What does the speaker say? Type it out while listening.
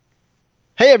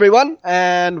Hey everyone,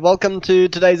 and welcome to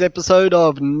today's episode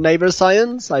of Neighbor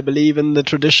Science. I believe in the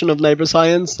tradition of Neighbor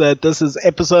Science that this is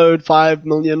episode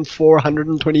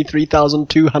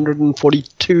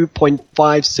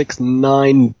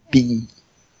 5,423,242.569B.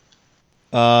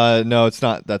 No, it's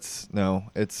not. It's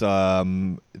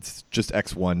just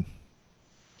X1.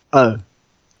 Oh.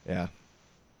 Yeah.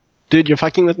 Dude, you're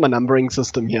fucking with my numbering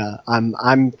system here.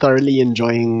 I'm thoroughly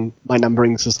enjoying my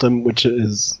numbering system, which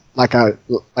is like I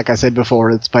said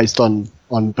before, it's based on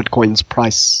Bitcoin's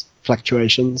price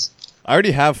fluctuations. I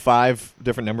already have 5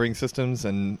 different numbering systems,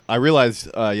 and I realized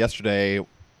yesterday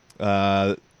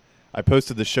I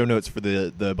posted the show notes for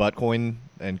the Bitcoin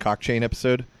and Cockchain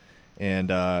episode,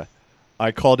 and I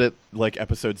called it like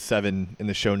episode 7 in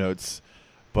the show notes,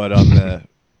 but on the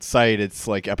site it's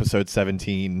like episode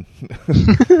 17,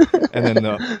 and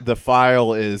then the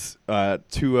file is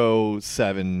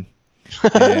 207,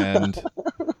 and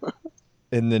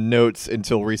in the notes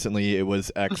until recently it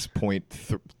was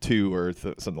X.2 or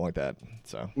something like that.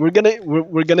 So we're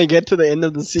gonna get to the end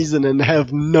of the season and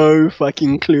have no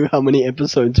fucking clue how many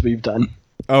episodes we've done.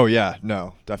 Oh yeah,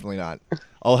 no, definitely not.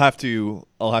 I'll have to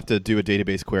do a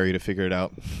database query to figure it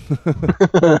out.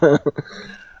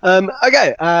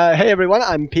 Okay. Hey everyone,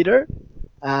 I'm Peter,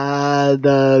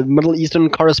 the Middle Eastern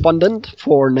correspondent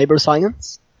for Neighbor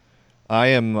Science. I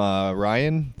am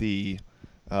Ryan, the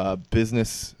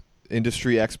business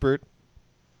industry expert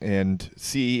and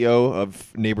CEO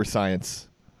of Neighbor Science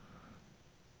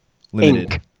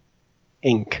Limited.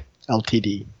 Inc.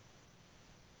 Ltd.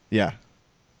 Yeah.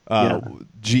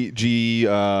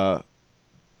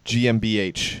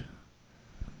 GmbH.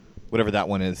 Whatever that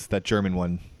one is, that German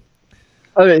one.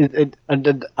 Oh,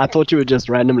 I thought you were just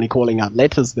randomly calling out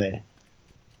letters there.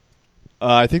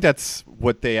 I think that's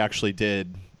what they actually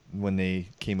did when they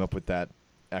came up with that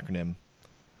acronym.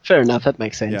 Fair enough, that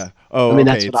makes sense. Yeah. Oh, I mean,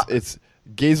 okay. It's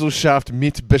Gesellschaft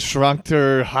mit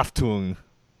beschränkter Haftung.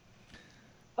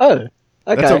 Oh, okay.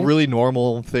 That's a really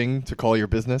normal thing to call your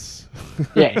business.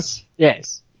 Yes.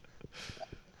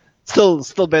 Still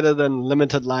better than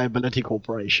limited liability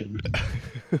corporation.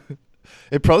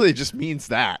 It probably just means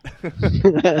that.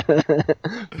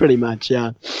 Pretty much,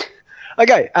 yeah.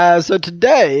 Okay, so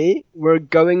today we're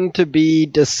going to be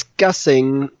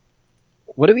discussing...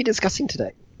 What are we discussing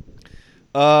today?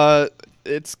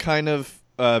 It's kind of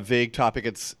a vague topic.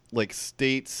 It's like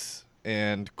states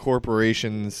and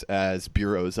corporations as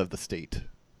bureaus of the state.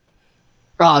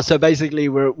 So basically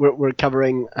we're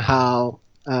covering how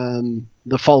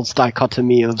the false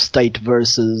dichotomy of state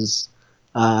versus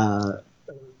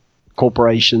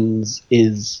corporations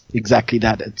is exactly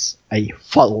that. It's a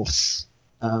false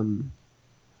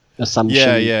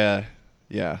assumption.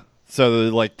 Yeah. So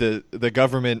like the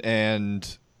government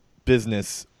and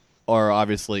business are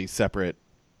obviously separate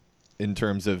in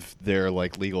terms of their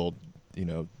like legal,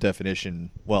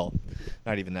 definition. Well,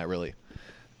 not even that really.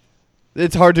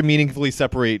 It's hard to meaningfully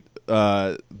separate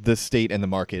the state and the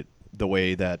market the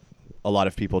way that a lot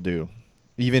of people do,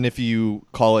 even if you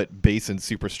call it base and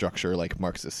superstructure like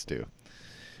Marxists do.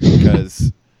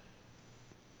 Because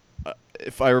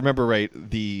if I remember right,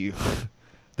 the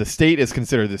state is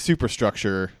considered the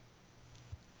superstructure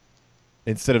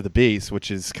instead of the base,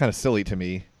 which is kind of silly to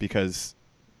me because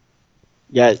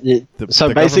the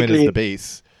government is the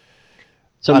base.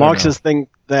 So Marxists think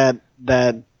that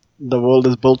the world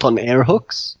is built on air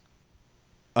hooks?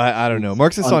 I don't know.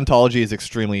 Marxist ontology is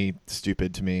extremely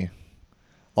stupid to me.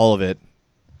 All of it.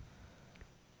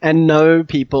 And no,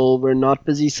 people, we're not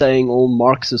busy saying all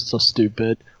Marxists are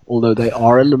stupid, although they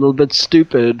are a little bit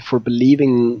stupid for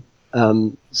believing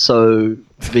so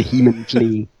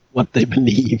vehemently what they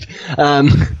believe.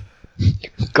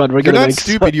 God, You're not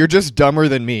stupid. You're just dumber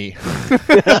than me.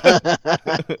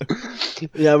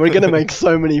 Yeah, we're going to make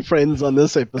so many friends on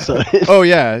this episode. Oh,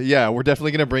 yeah. We're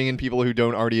definitely going to bring in people who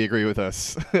don't already agree with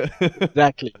us.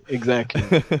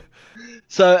 Exactly.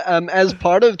 So, as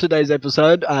part of today's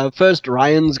episode, first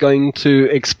Ryan's going to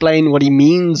explain what he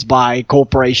means by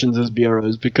corporations as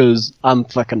bureaus, because I'm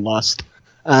fucking lost.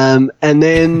 And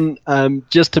then,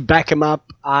 just to back him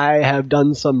up, I have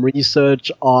done some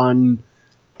research on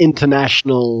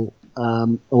international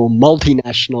or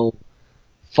multinational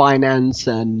finance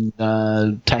and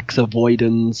tax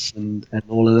avoidance and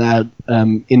all of that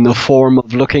in the form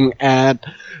of looking at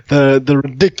the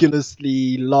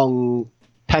ridiculously long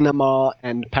Panama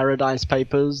and Paradise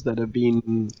Papers that have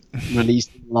been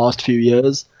released in the last few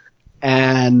years.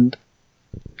 And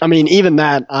I mean, even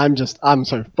that, I'm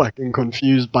so fucking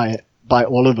confused by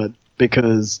all of it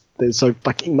because there's so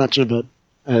fucking much of it.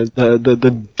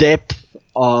 The depth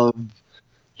of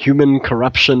human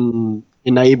corruption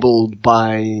enabled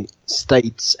by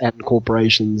states and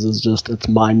corporations is just, it's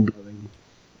mind-blowing.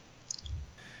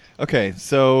 Okay,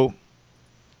 so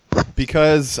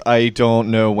because I don't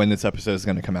know when this episode is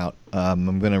going to come out,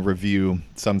 I'm going to review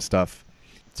some stuff.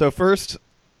 So first,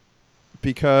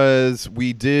 because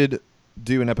we did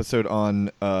do an episode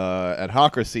on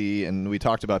adhocracy, and we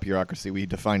talked about bureaucracy, we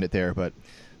defined it there, but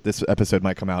this episode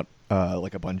might come out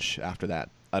like a bunch after that.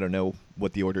 I don't know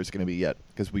what the order is going to be yet,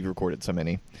 because we've recorded so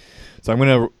many. So I'm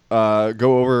going to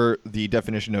go over the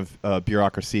definition of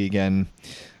bureaucracy again,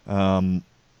 and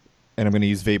I'm going to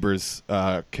use Weber's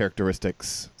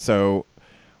characteristics. So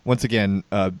once again,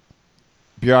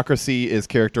 bureaucracy is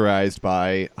characterized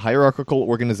by hierarchical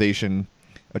organization,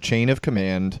 a chain of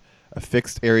command, a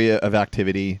fixed area of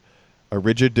activity, a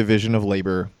rigid division of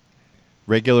labor,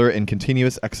 regular and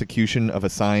continuous execution of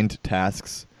assigned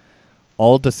tasks,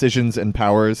 all decisions and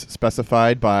powers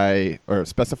specified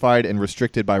and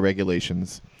restricted by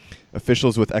regulations,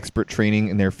 officials with expert training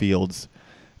in their fields,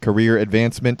 career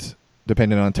advancement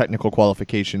dependent on technical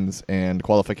qualifications, and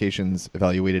qualifications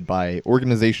evaluated by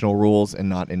organizational rules and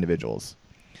not individuals.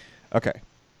 Okay.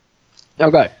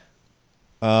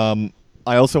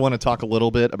 I also want to talk a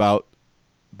little bit about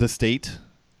the state.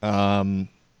 I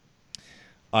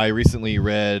recently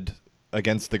read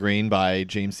Against the Grain by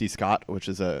James C. Scott, which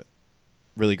is a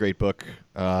really great book.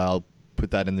 I'll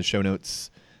put that in the show notes.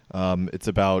 It's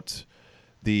about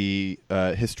the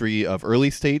history of early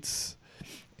states,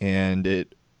 and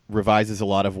it revises a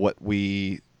lot of what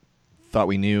we thought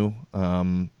we knew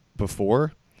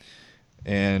before,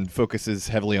 and focuses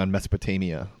heavily on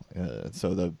Mesopotamia.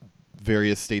 So the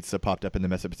various states that popped up in the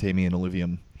Mesopotamian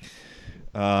alluvium.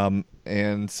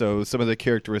 And so some of the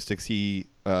characteristics he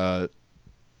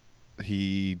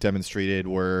demonstrated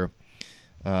were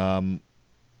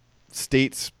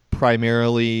states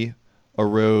primarily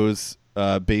arose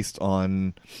based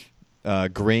on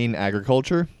grain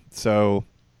agriculture. So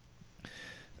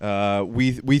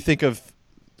we think of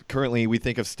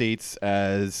states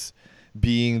as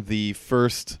being the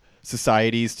first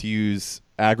societies to use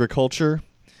agriculture,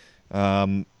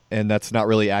 and that's not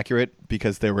really accurate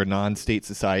because there were non-state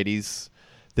societies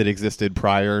that existed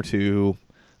prior to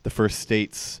the first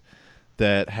states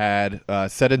that had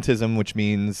sedentism, which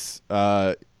means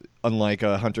unlike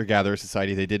a hunter-gatherer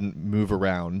society, they didn't move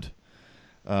around,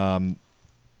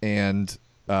 and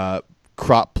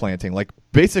crop planting. Like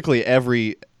basically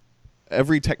every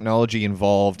technology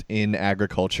involved in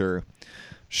agriculture,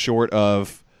 short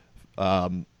of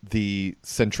the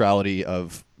centrality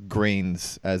of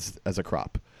grains as a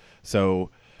crop.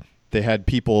 So they had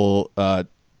people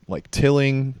like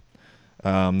tilling,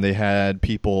 they had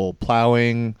people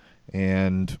plowing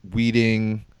and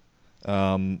weeding,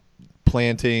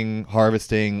 planting,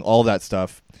 harvesting, all that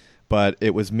stuff. But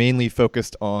it was mainly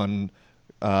focused on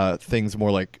things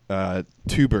more like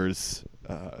tubers,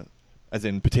 as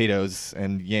in potatoes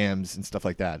and yams and stuff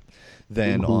like that,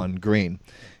 than on grain.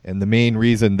 And the main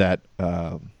reason that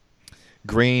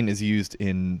grain is used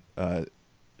in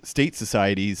state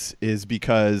societies is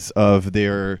because of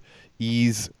their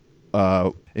ease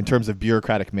in terms of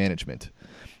bureaucratic management.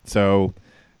 So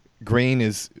grain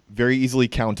is very easily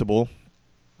countable.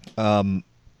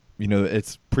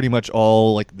 It's pretty much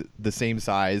all like the same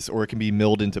size, or it can be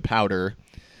milled into powder,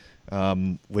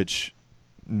 which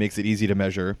makes it easy to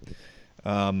measure.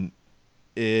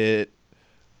 It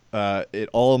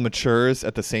all matures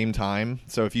at the same time.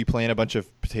 So if you plant a bunch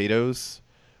of potatoes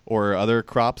or other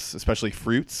crops, especially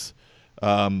fruits,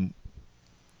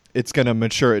 it's going to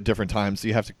mature at different times. So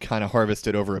you have to kind of harvest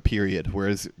it over a period.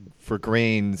 Whereas for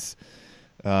grains,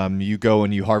 you go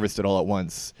and you harvest it all at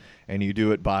once, and you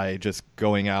do it by just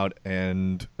going out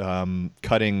and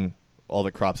cutting all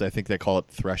the crops. I think they call it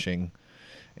threshing,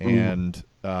 and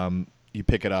you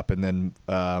pick it up, and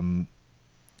then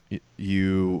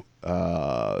you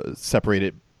separate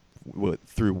it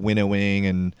through winnowing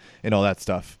and all that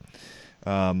stuff.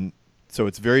 So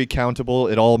it's very countable.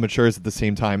 It all matures at the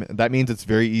same time. That means it's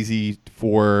very easy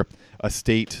for a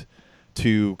state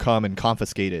to come and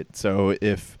confiscate it. So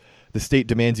if the state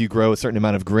demands you grow a certain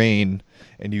amount of grain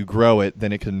and you grow it,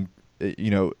 then it can,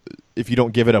 if you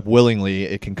don't give it up willingly,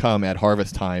 it can come at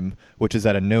harvest time, which is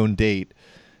at a known date,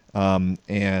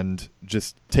 and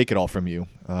just take it all from you.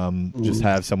 Just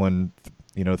have someone,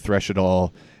 thresh it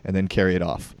all and then carry it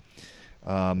off.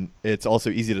 It's also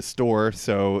easy to store,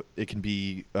 so it can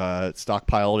be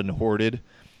stockpiled and hoarded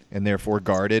and therefore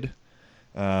guarded.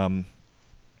 And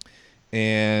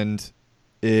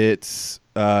it's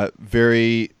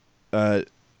very, I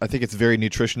think it's very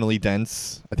nutritionally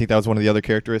dense. I think that was one of the other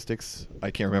characteristics.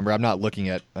 I can't remember. I'm not looking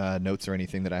at notes or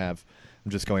anything that I have.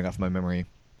 I'm just going off my memory.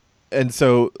 and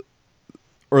so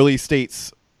early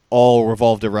states all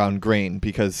revolved around grain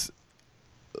because,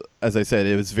 as I said,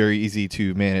 it was very easy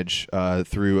to manage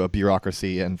through a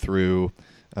bureaucracy and through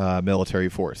military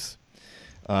force.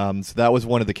 So that was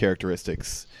one of the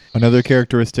characteristics. Another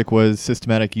characteristic was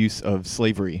systematic use of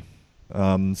slavery.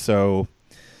 So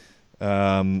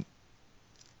there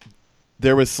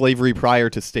was slavery prior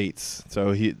to states.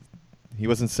 So he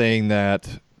wasn't saying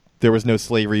that there was no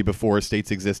slavery before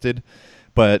states existed,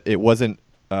 but it wasn't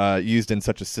used in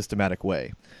such a systematic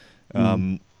way.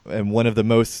 And one of the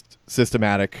most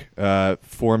systematic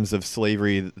forms of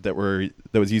slavery that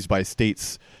was used by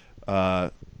states,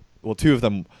 two of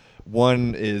them.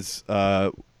 One is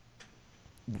the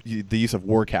use of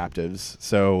war captives.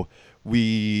 So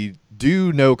we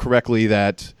do know correctly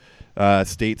that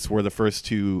states were the first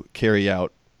to carry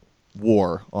out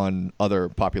war on other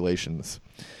populations.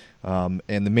 And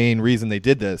the main reason they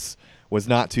did this was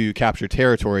not to capture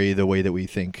territory the way that we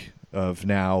think of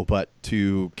now, but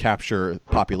to capture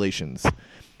populations.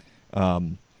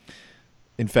 In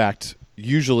fact,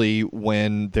 usually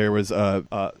when there was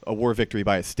a war victory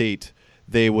by a state,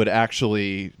 they would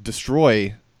actually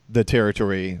destroy the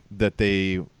territory that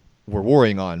they were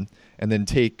warring on and then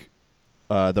take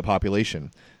the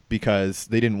population, because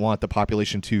they didn't want the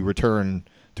population to return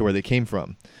to where they came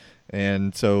from.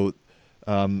 And so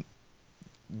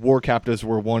war captives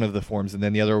were one of the forms, and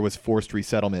then the other was forced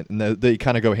resettlement. And they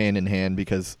kind of go hand in hand,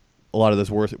 because a lot of those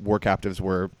war captives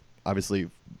were obviously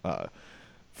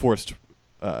forced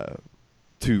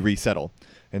to resettle.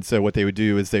 And so what they would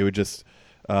do is they would just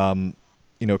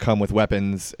come with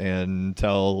weapons and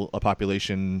tell a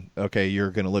population, okay,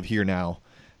 you're going to live here now.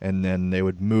 And then they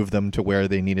would move them to where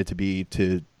they needed to be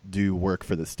to do work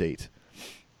for the state.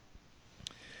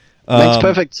 Makes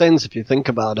perfect sense if you think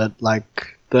about it.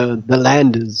 Like the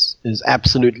land is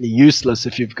absolutely useless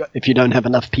if you don't have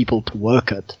enough people to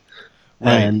work it.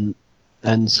 Right.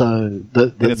 And so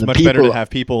it's much better to have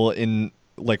people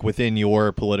within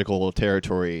your political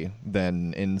territory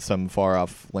than in some far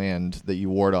off land that you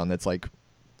warred on that's going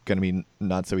to be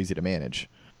not so easy to manage.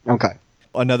 Okay.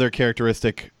 Another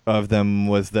characteristic of them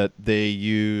was that they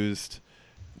used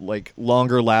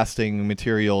longer lasting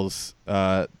materials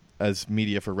as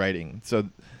media for writing. So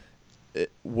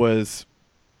it was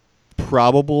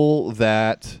probable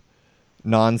that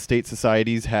non-state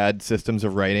societies had systems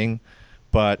of writing,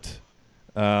 but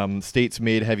states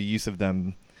made heavy use of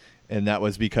them, and that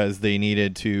was because they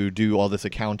needed to do all this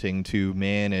accounting to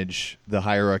manage the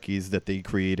hierarchies that they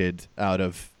created out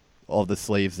of all the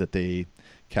slaves that they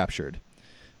captured.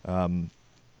 And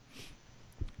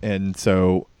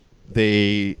so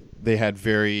they had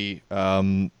very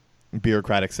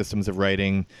bureaucratic systems of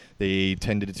writing. They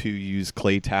tended to use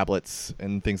clay tablets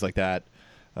and things like that,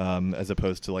 as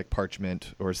opposed to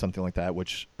parchment or something like that,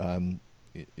 which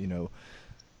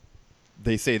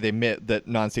they say they admit that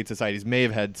non-state societies may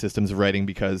have had systems of writing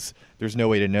because there's no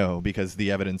way to know, because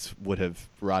the evidence would have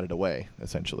rotted away,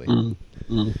 essentially.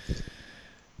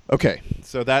 Okay,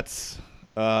 so that's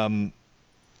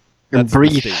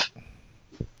brief.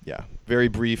 Yeah, very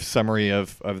brief summary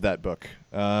of that book.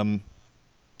 I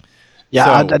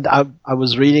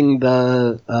was reading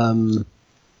the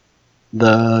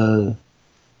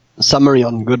summary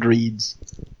on Goodreads,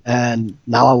 and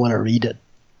now I want to read it.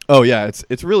 Oh yeah,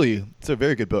 it's a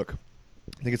very good book.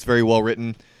 I think it's very well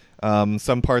written.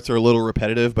 Some parts are a little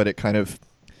repetitive, but it kind of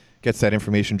gets that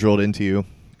information drilled into you.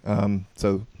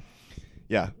 So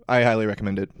yeah, I highly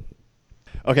recommend it.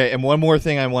 Okay, and one more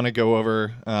thing I want to go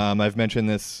over. I've mentioned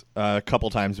this a couple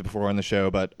times before on the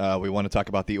show, but we want to talk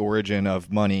about the origin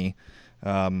of money,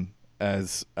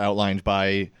 as outlined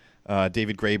by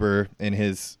David Graeber in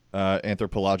his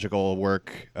anthropological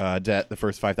work, Debt, the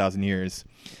First 5,000 Years.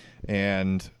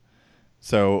 And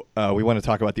so we want to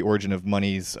talk about the origin of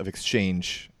monies of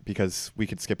exchange, because we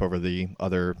could skip over the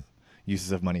other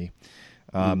uses of money.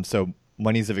 So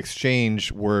monies of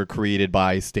exchange were created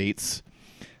by states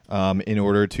in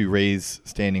order to raise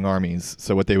standing armies.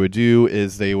 So what they would do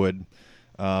is they would,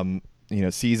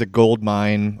 seize a gold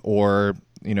mine or,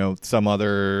 some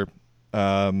other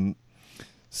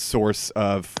source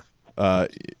of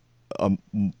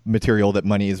material that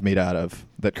money is made out of,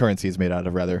 that currency is made out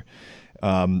of, rather.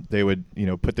 They would,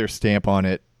 put their stamp on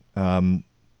it,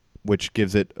 which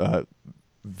gives it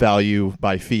value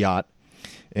by fiat,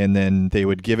 and then they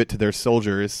would give it to their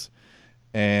soldiers.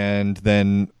 And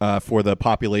then for the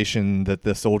population that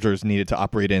the soldiers needed to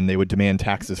operate in, they would demand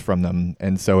taxes from them.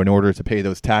 And so in order to pay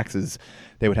those taxes,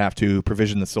 they would have to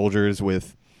provision the soldiers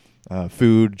with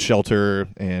food, shelter,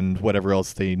 and whatever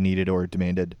else they needed or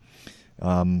demanded.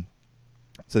 And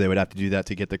So they would have to do that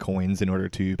to get the coins in order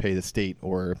to pay the state,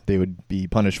 or they would be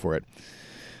punished for it.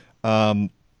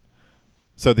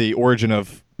 So the origin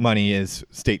of money is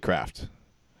statecraft.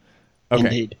 Okay.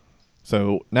 Indeed.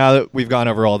 So now that we've gone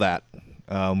over all that,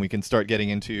 we can start getting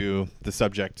into the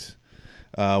subject,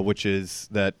 which is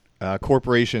that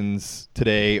corporations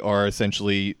today are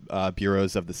essentially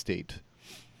bureaus of the state.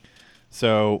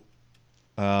 So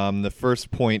the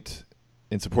first point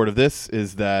in support of this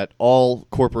is that all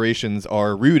corporations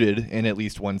are rooted in at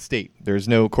least one state. There's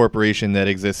no corporation that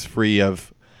exists free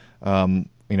of a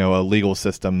legal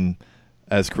system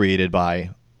as created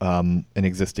by an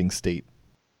existing state.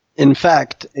 In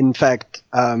fact,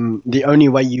 the only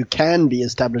way you can be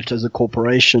established as a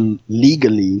corporation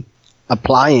legally,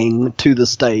 applying to the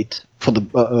state for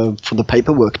the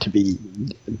paperwork to be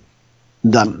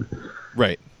done.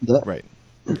 Right. Right.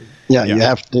 Yeah, you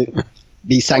have to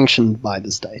be sanctioned by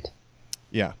the state.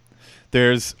 Yeah.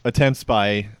 There's attempts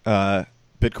by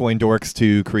Bitcoin dorks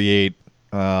to create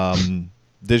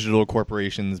digital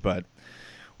corporations, but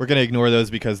we're going to ignore those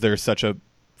because they're such a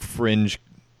fringe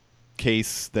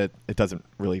case that it doesn't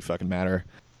really fucking matter.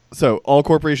 So all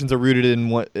corporations are rooted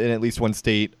in at least one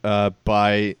state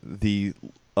by the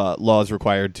laws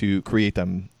required to create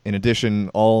them. In addition,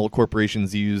 all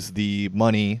corporations use the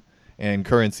money and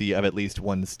currency of at least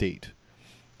one state.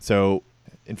 So,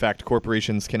 in fact,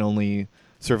 corporations can only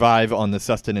survive on the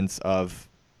sustenance of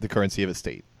the currency of a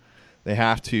state. They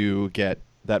have to get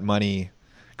that money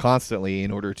constantly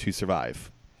in order to survive.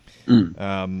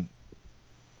 And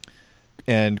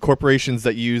corporations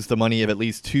that use the money of at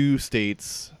least two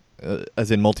states,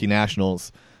 as in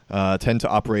multinationals, tend to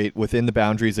operate within the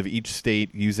boundaries of each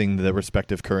state using the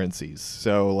respective currencies.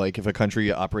 So, like if a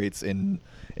country operates in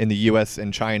the U.S.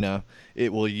 and China,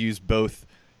 it will use both.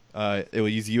 It will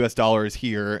use U.S. dollars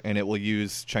here, and it will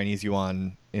use Chinese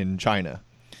yuan in China.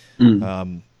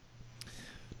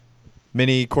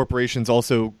 Many corporations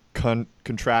also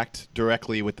contract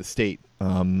directly with the state.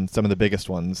 Some of the biggest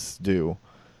ones do.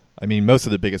 I mean, most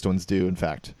of the biggest ones do, in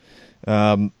fact.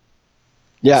 So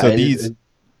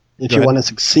if you want to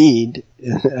succeed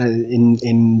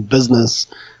in business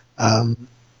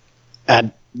at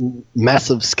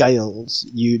massive scales,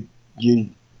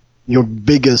 your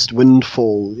biggest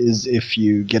windfall is if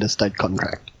you get a state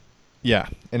contract. Yeah,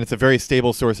 and it's a very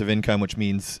stable source of income, which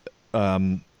means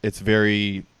it's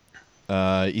very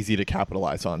easy to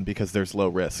capitalize on because there's low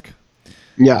risk.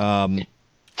 Yeah.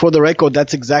 For the record,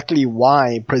 that's exactly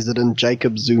why President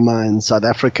Jacob Zuma in South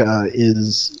Africa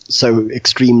is so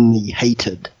extremely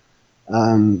hated.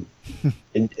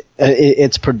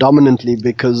 It's predominantly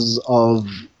because of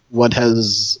what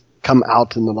has come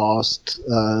out in the last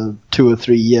 2 or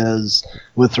 3 years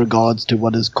with regards to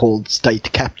what is called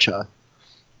state capture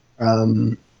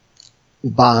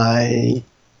by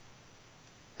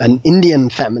an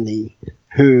Indian family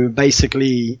who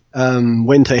basically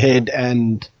went ahead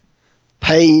and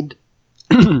paid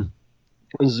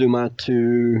Zuma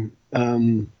to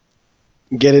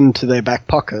get into their back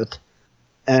pocket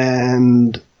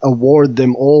and award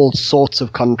them all sorts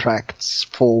of contracts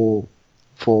for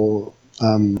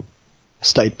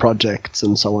state projects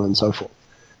and so on and so forth.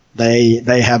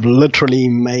 They have literally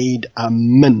made a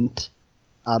mint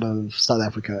out of South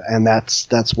Africa, and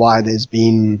that's why there's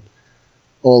been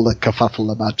all the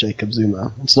kerfuffle about Jacob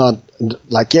Zuma. It's not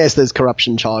like, yes, there's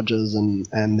corruption charges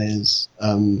and there's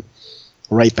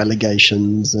rape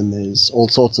allegations and there's all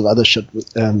sorts of other shit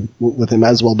with him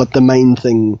as well. But the main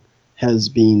thing has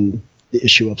been the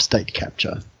issue of state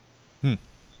capture.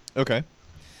 Okay.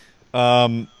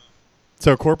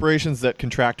 So corporations that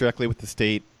contract directly with the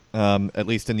state, at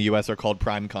least in the U.S., are called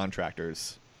prime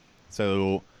contractors.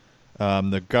 So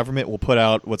the government will put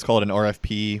out what's called an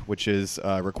RFP, which is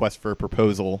a request for a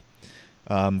proposal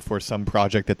for some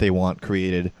project that they want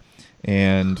created.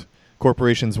 And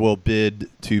corporations will bid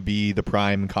to be the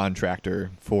prime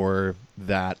contractor for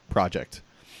that project.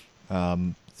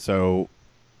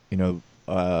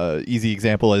 Easy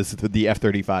example is the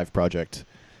F-35 project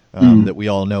that we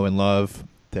all know and love,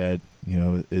 that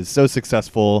is so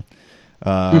successful.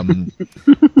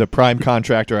 The prime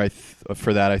contractor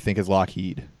for that, I think, is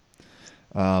Lockheed.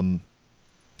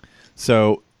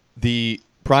 So the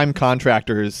prime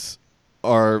contractors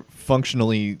are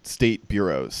functionally state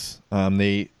bureaus.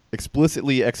 They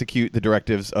explicitly execute the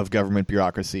directives of government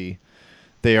bureaucracy.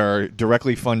 They are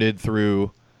directly funded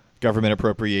through government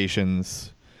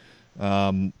appropriations,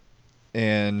 and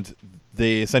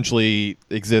they essentially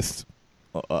exist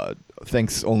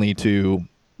thanks only to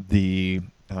the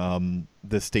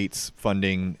state's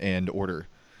funding and order.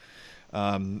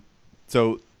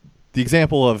 So the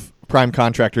example of prime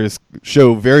contractors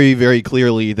show very, very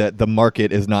clearly that the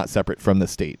market is not separate from the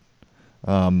state.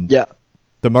 Yeah.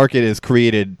 The market is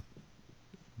created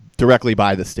directly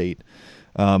by the state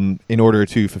in order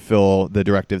to fulfill the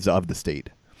directives of the state.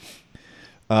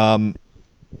 But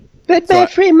my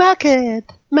free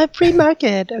market. My free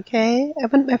market, okay? I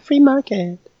want my free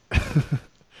market.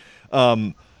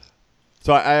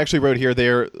 So I actually wrote here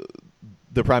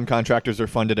the prime contractors are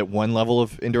funded at one level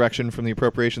of indirection from the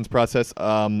appropriations process.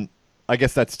 I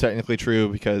guess that's technically true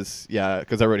because I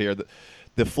wrote here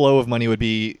the flow of money would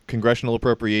be congressional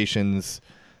appropriations,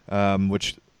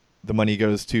 which the money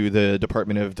goes to the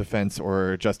Department of Defense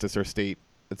or Justice or State,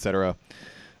 etc.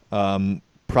 And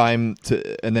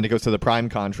then it goes to the prime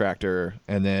contractor,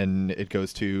 and then it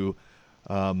goes to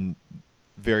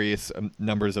various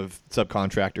numbers of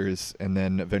subcontractors, and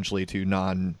then eventually to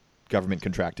non-government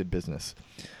contracted business.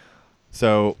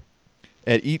 So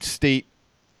at each stage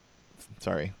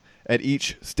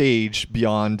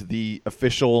beyond the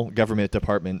official government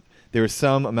department, there is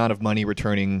some amount of money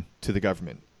returning to the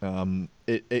government.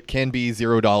 It can be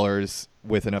 $0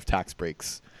 with enough tax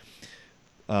breaks.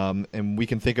 And we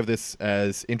can think of this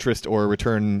as interest or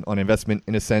return on investment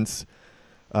in a sense,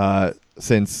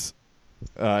 since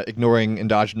ignoring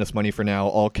endogenous money for now,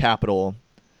 all capital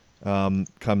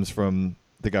comes from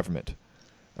the government.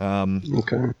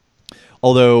 Okay.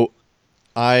 Although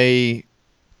I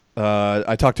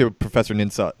talked to Professor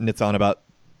Nitzan about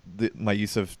my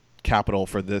use of capital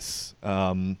for this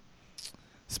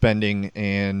spending,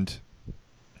 and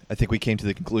I think we came to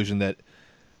the conclusion that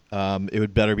it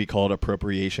would better be called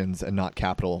appropriations and not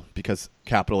capital, because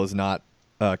capital is not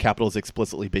capital is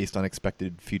explicitly based on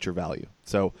expected future value.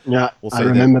 So we'll say I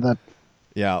remember that.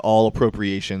 Yeah, all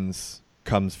appropriations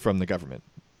comes from the government,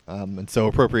 and so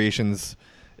appropriations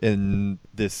in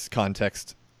this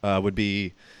context would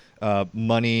be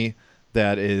money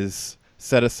that is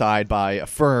set aside by a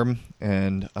firm.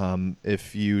 And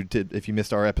if you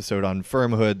missed our episode on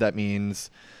firmhood, that means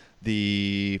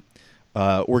the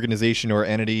organization or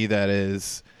entity that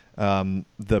is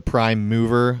the prime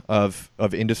mover of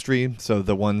industry. So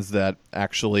the ones that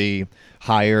actually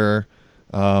hire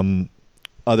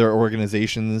other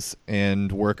organizations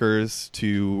and workers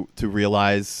to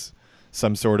realize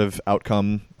some sort of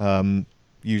outcome,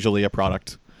 usually a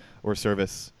product or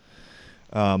service.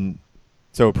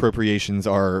 So appropriations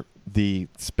are the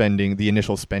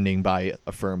initial spending by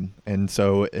a firm. And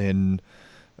so in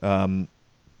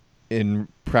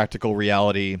practical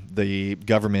reality, the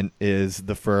government is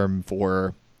the firm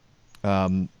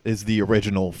is the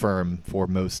original firm for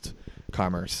most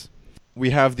commerce.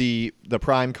 We have the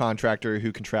prime contractor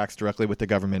who contracts directly with the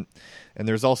government, and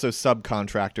there's also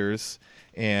subcontractors,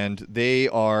 and they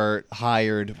are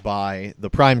hired by the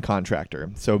prime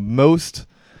contractor. So most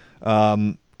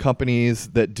companies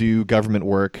that do government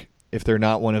work, if they're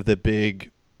not one of the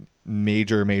big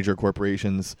major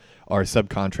corporations, are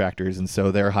subcontractors, and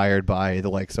so they're hired by the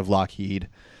likes of Lockheed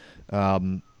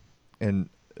and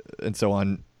so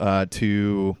on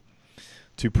to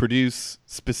produce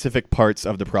specific parts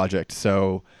of the project.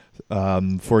 So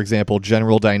for example,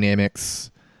 General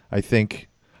Dynamics, I think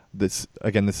this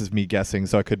is me guessing,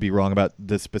 so I could be wrong about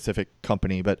this specific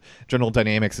company, but General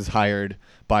Dynamics is hired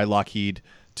by Lockheed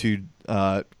to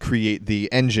create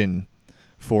the engine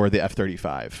for the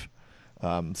F-35.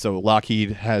 So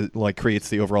Lockheed creates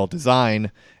the overall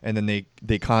design, and then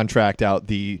they contract out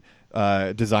the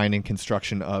design and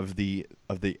construction of the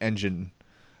engine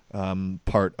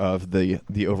part of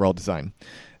the overall design.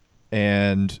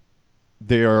 And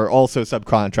they are also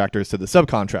subcontractors to the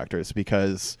subcontractors,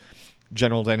 because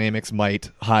General Dynamics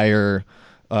might hire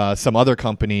some other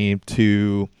company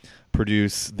to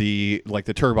produce the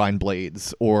turbine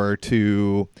blades, or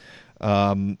to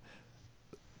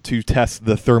test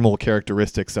the thermal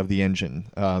characteristics of the engine.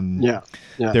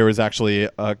 There was actually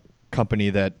a company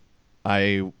that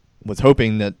I was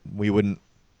hoping that we wouldn't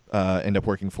end up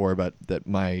working for, but that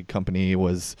my company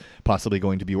was possibly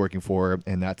going to be working for,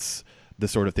 and that's the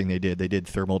sort of thing they did. They did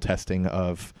thermal testing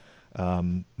of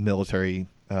military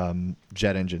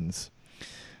jet engines.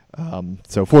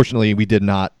 So fortunately, we did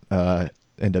not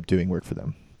end up doing work for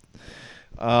them.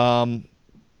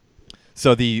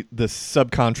 So the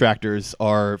subcontractors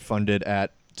are funded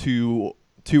at two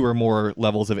or more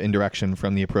levels of indirection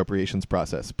from the appropriations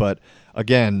process. But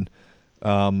again,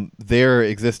 their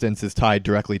existence is tied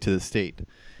directly to the state.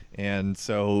 And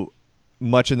so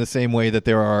much in the same way that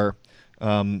there are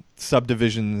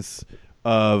subdivisions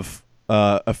of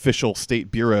official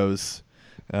state bureaus,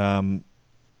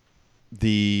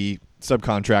 the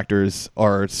subcontractors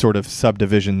are sort of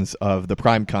subdivisions of the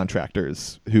prime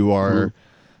contractors, who are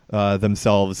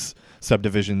themselves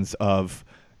subdivisions of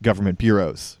government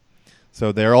bureaus.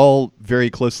 So they're all very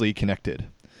closely connected.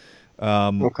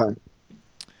 Okay.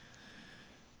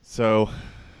 So,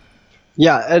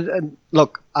 yeah,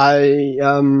 look, I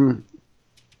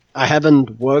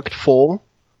haven't worked for,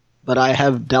 but I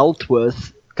have dealt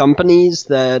with companies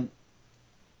that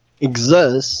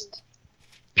exist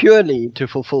purely to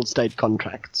fulfill state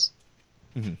contracts,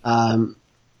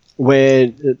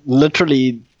 where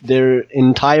literally their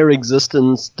entire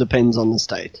existence depends on the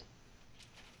state.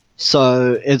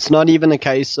 So it's not even a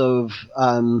case of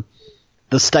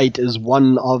the state is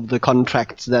one of the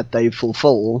contracts that they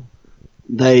fulfill.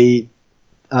 They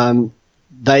are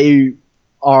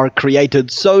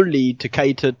created solely to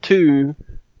cater to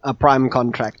a prime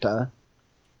contractor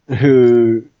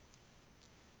who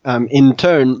in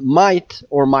turn might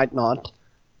or might not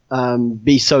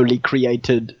be solely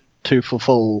created to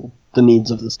fulfill the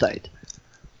needs of the state.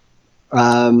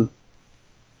 The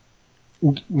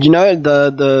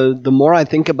more I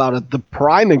think about it, the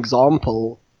prime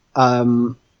example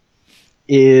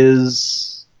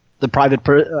is the private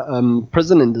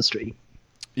prison industry.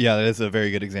 yeah, that is a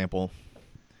very good example.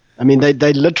 I mean,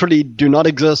 they literally do not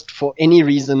exist for any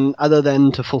reason other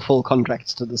than to fulfill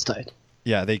contracts to the state.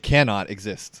 Yeah, they cannot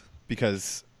exist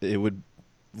because it would,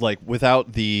 like,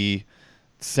 without the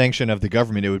sanction of the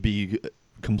government, it would be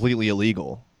completely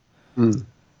illegal. You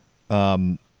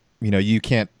know, you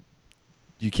can't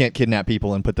kidnap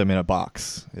people and put them in a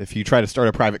box. If you try to start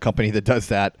a private company that does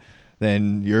that,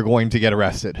 then you're going to get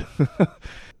arrested.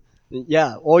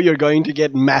 Yeah, or you're going to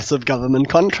get massive government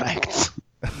contracts.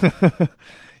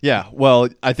 Yeah, well,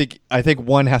 I think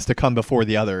one has to come before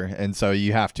the other, and so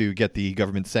you have to get the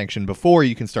government sanction before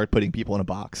you can start putting people in a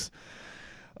box.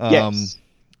 Yes,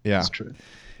 yeah, that's true.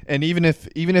 And even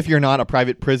if you're not a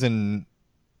private prison,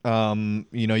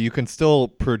 you know, you can still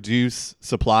produce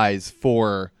supplies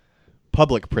for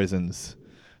public prisons.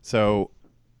 So,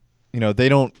 you know, they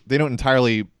don't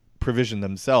entirely provision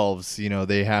themselves. You know,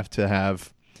 they have to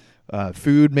have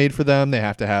food made for them. They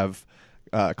have to have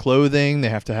clothing. They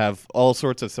have to have all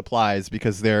sorts of supplies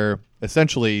because they're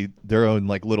essentially their own,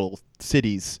 like, little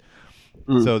cities.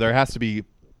 So there has to be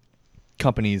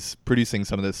companies producing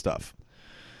some of this stuff.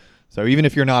 So even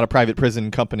if you're not a private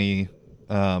prison company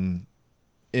in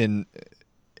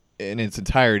its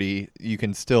entirety, you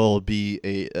can still be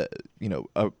a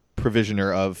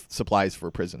provisioner of supplies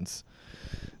for prisons.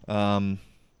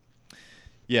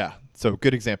 Yeah, so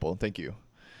good example. Thank you.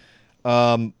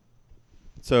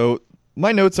 So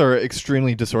my notes are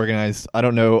extremely disorganized. I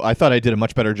don't know. I thought I did a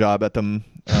much better job at them,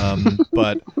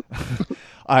 but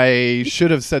I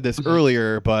should have said this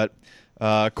earlier, but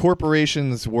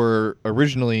corporations were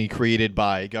originally created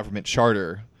by government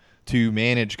charter to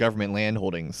manage government land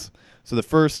holdings. So the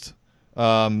first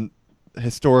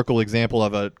historical example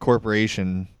of a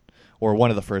corporation, or one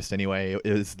of the first anyway,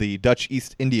 is the Dutch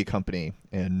East India Company.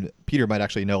 And Peter might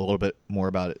actually know a little bit more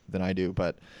about it than I do,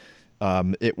 but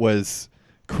it was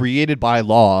created by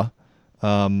law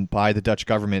by the Dutch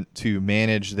government to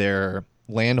manage their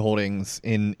land holdings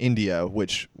in India,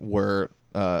 which were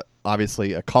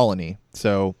obviously a colony.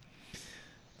 So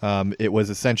it was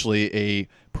essentially a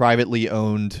privately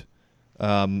owned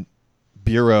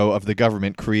bureau of the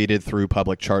government created through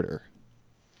public charter.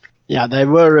 Yeah, they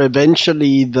were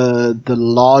eventually the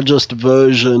largest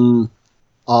version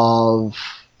of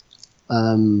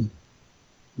the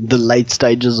late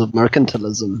stages of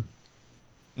mercantilism.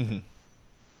 Mm-hmm.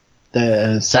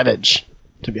 They're savage,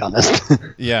 to be honest.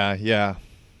 Yeah.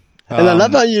 And I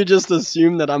love how you just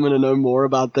assume that I'm going to know more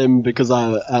about them because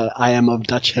I am of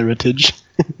Dutch heritage.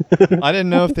 I didn't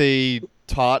know if they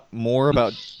taught more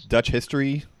about Dutch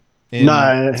history in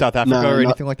South Africa or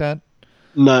anything like that.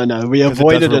 No, we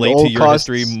avoided it does relate at all to your costs.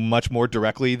 history much more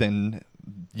directly than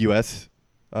U.S.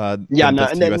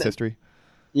 U.S. history.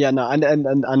 Yeah, no,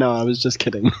 and I know, I was just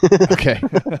kidding. Okay,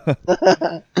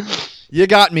 you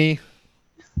got me.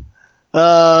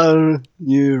 You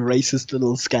racist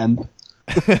little scamp.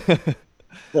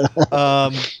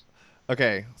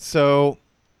 Okay, so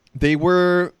they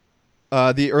were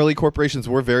the early corporations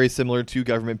were very similar to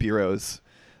government bureaus.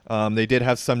 They did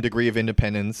have some degree of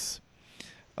independence.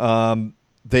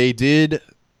 They did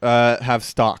have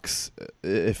stocks,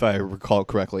 if I recall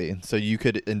correctly. So you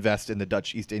could invest in the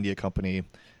Dutch East India Company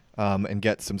and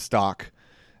get some stock,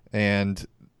 and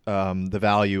the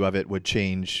value of it would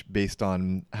change based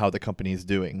on how the company is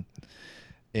doing.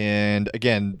 And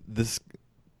again, there's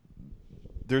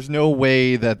no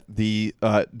way that the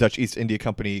Dutch East India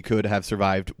Company could have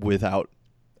survived without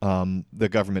the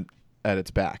government at its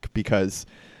back, because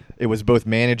it was both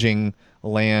managing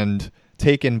land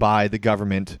taken by the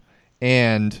government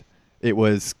and it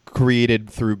was created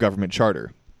through government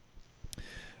charter.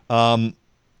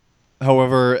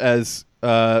 However, as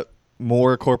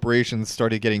more corporations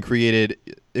started getting created,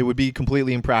 it would be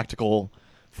completely impractical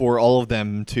for all of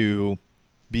them to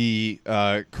be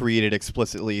created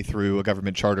explicitly through a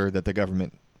government charter that the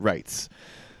government writes.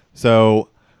 So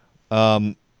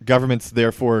governments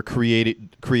therefore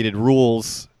created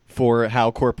rules for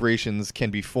how corporations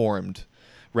can be formed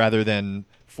rather than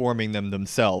forming them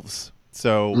themselves.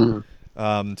 So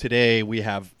today we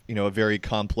have a very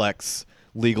complex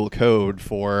legal code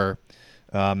for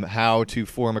how to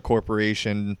form a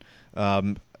corporation,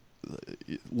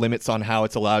 limits on how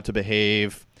it's allowed to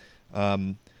behave,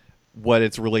 what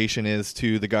its relation is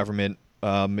to the government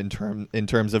in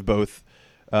terms of both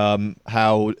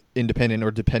how independent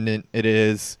or dependent it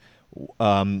is,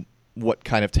 what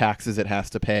kind of taxes it has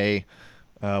to pay,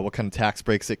 what kind of tax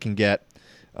breaks it can get,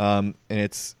 and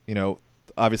it's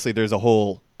obviously there's a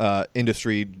whole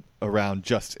industry around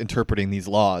just interpreting these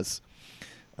laws,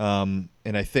 and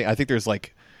I think there's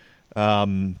like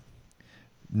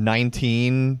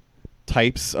 19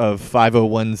 types of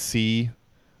 501c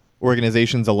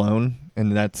organizations alone,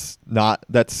 and that's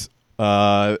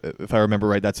if I remember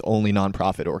right, that's only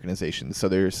nonprofit organizations. So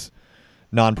there's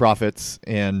nonprofits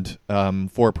and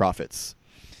for-profits.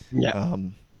 Yeah.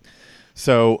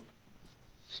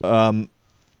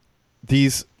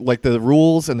 These, like the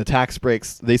rules and the tax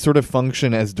breaks, they sort of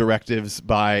function as directives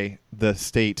by the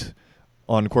state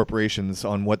on corporations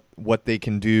on what they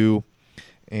can do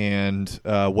and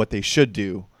what they should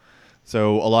do.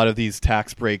 So a lot of these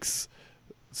tax breaks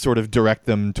sort of direct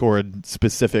them toward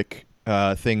specific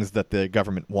things that the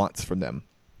government wants from them.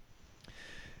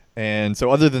 And so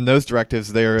other than those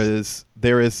directives, there is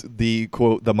the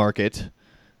quote, the market,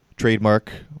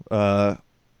 trademark,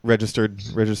 registered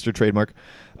trademark,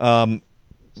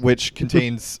 which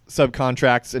contains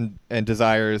subcontracts and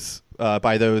desires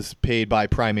by those paid by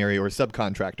primary or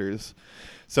subcontractors.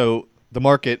 So the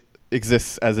market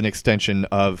exists as an extension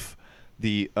of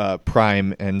the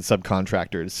prime and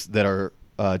subcontractors that are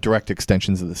direct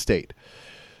extensions of the state.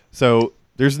 So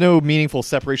there's no meaningful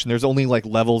separation. There's only like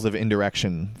levels of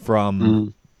indirection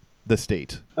from the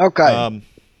state. Okay.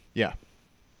 Yeah.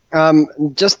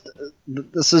 This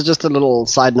is just a little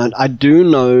side note. I do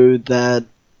know that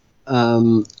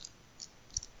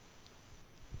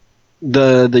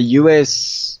the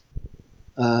U.S.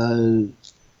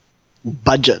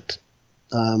 budget,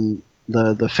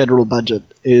 the federal budget,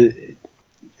 I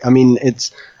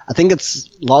think it's,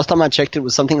 last time I checked, it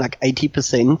was something like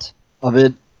 80% of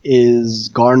it is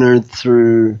garnered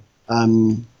through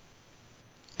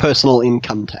personal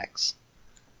income tax.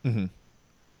 Mm-hmm.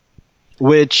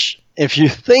 Which, if you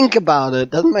think about it,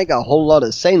 doesn't make a whole lot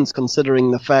of sense considering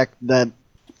the fact that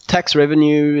tax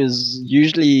revenue is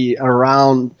usually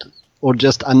around or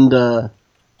just under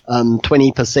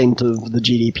 20% of the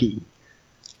GDP.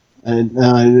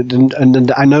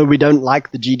 And I know we don't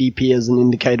like the GDP as an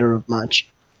indicator of much,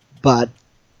 but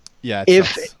yeah,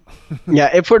 if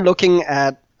we're looking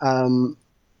at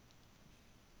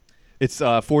it's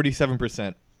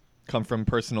 47% come from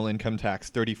personal income tax,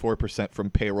 34%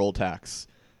 from payroll tax,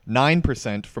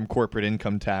 9% from corporate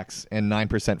income tax, and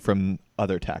 9% from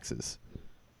other taxes.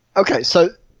 Okay, so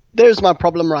there's my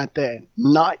problem right there.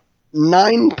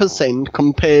 9%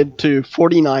 compared to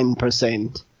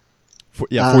 49%.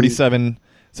 47.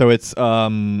 So it's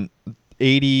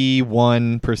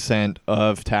 81%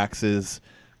 of taxes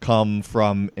come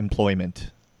from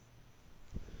employment.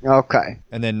 Okay.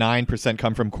 And then 9%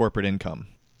 come from corporate income.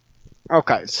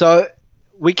 Okay, so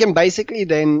we can basically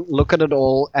then look at it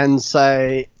all and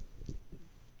say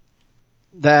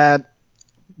that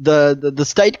the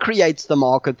state creates the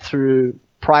market through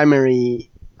primary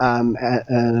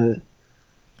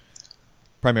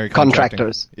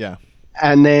contractors. Yeah.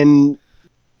 And then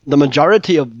the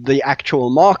majority of the actual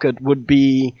market would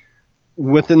be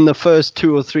within the first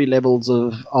 2 or 3 levels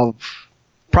of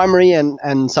primary and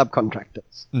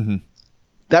subcontractors. Mm-hmm.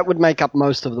 That would make up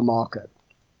most of the market.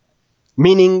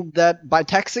 Meaning that by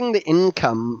taxing the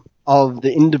income of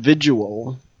the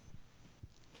individual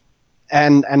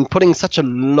and putting such a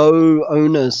low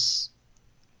onus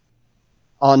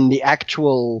on the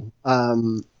actual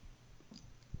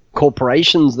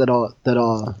corporations that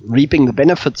are reaping the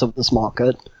benefits of this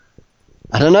market,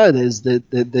 I don't know.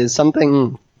 There's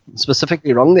something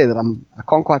specifically wrong there that I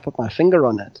can't quite put my finger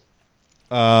on it.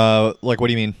 Like, what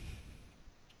do you mean?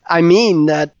 I mean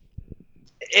that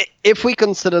if we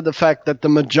consider the fact that the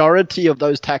majority of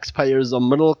those taxpayers are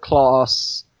middle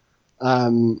class,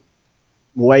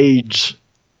 wage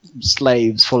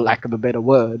slaves, for lack of a better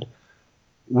word,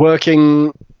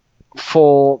 working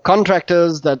for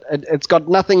contractors, that it's got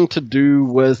nothing to do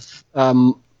with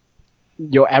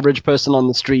your average person on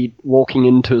the street walking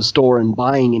into a store and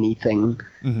buying anything.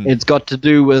 Mm-hmm. It's got to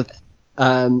do with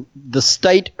the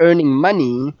state earning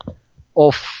money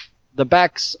off the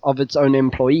backs of its own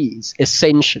employees,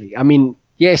 essentially. I mean,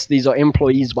 yes, these are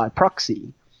employees by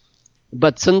proxy,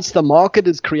 but since the market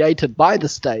is created by the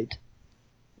state,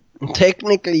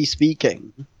 technically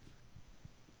speaking,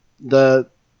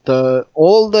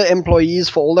 all the employees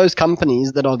for all those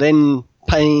companies that are then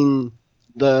paying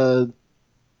the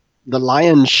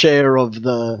lion's share of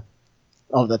the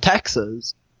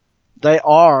taxes, they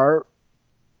are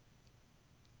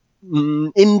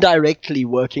indirectly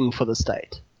working for the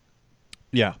state.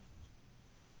 Yeah.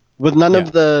 With none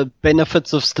of the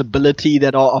benefits of stability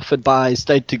that are offered by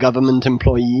state to government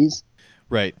employees.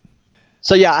 Right.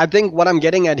 So yeah, I think what I'm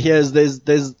getting at here is there's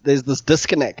this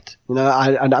disconnect. You know,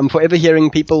 I'm forever hearing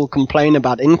people complain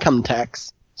about income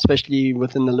tax, especially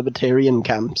within the libertarian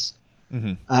camps.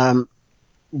 Mm-hmm.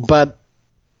 But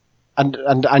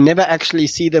I never actually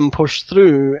see them push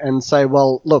through and say,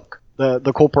 well, look,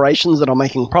 the corporations that are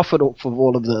making profit off of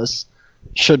all of this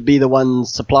should be the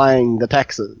ones supplying the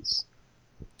taxes.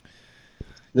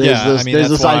 There's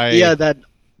this idea that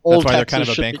all taxes they're kind of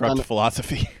a should bankrupt be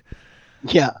philosophy.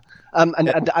 Yeah.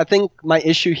 And I think my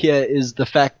issue here is the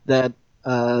fact that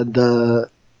the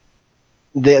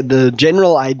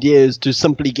general idea is to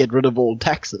simply get rid of all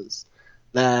taxes,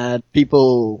 that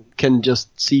people can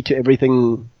just see to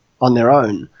everything on their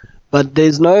own. But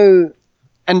there's no,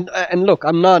 and look,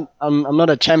 I'm not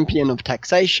a champion of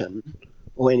taxation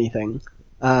or anything.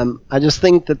 I just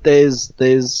think that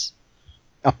there's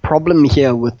a problem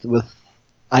here with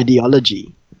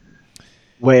ideology.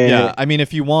 Yeah, I mean,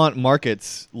 if you want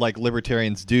markets like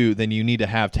libertarians do, then you need to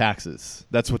have taxes.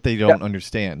 That's what they don't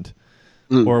understand,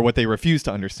 or what they refuse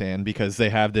to understand, because they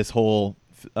have this whole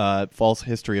false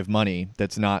history of money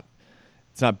that's not.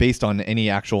 It's not based on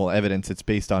any actual evidence. It's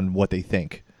based on what they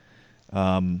think,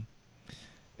 and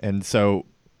so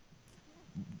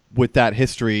with that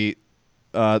history,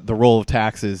 the role of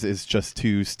taxes is just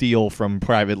to steal from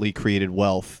privately created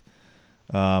wealth.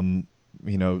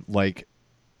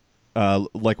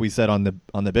 Like we said on the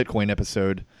Bitcoin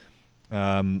episode,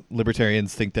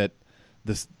 libertarians think that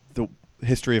the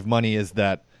history of money is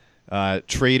that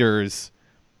traders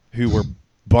who were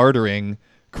bartering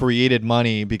created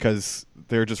money because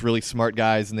they're just really smart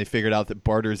guys and they figured out that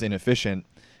barter is inefficient,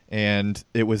 and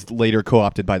it was later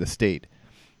co-opted by the state.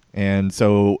 And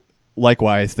so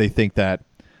likewise, they think that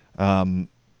right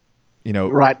now,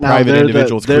 private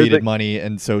individuals created money,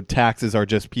 and so taxes are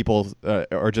just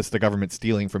the government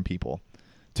stealing from people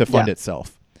to fund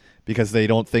itself, because they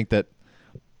don't think that,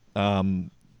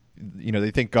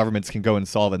 they think governments can go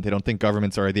insolvent. They don't think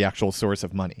governments are the actual source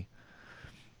of money.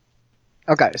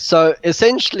 Okay, so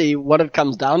essentially what it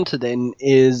comes down to then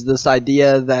is this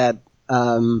idea that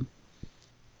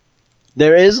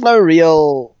there is no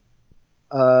real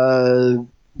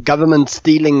government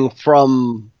stealing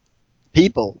from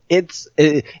people. It's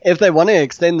if they want to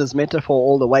extend this metaphor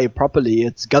all the way properly,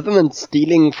 it's government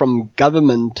stealing from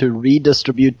government to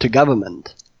redistribute to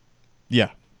government. Yeah.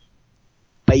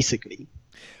 Basically.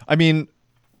 I mean,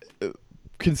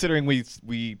 considering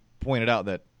we pointed out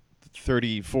that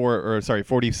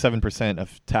 47%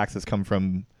 of taxes come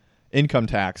from income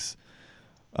tax,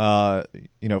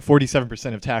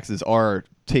 47% of taxes are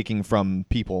taking from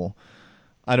people.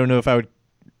 I don't know if I would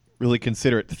really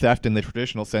consider it theft in the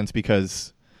traditional sense,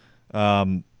 because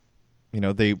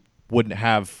they wouldn't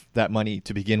have that money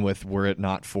to begin with were it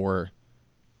not for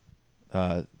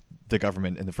the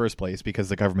government in the first place, because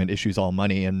the government issues all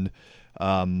money, and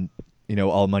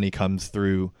all money comes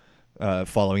through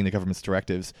following the government's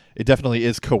directives. It definitely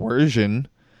is coercion.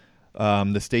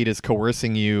 The state is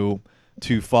coercing you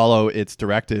to follow its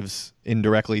directives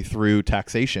indirectly through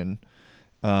taxation,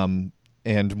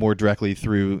 and more directly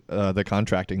through the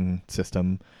contracting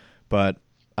system. But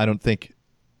I don't think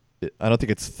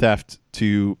it's theft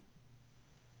to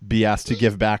be asked to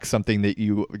give back something that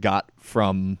you got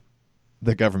from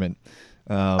the government.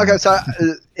 Okay, so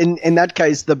in that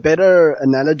case, the better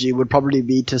analogy would probably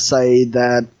be to say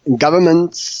that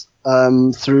governments,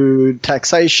 through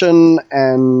taxation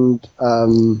and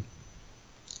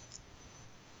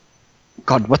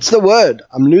God, what's the word?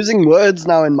 I'm losing words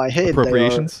now in my head.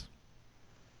 Appropriations?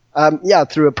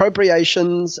 Through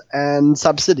appropriations and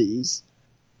subsidies,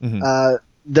 mm-hmm.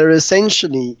 They're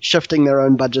essentially shifting their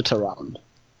own budget around.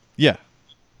 Yeah,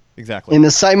 exactly. In the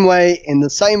same way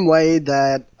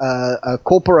that a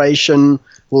corporation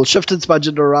will shift its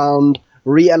budget around,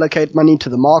 reallocate money to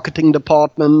the marketing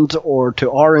department or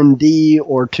to R&D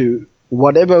or to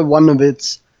whatever one of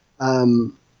its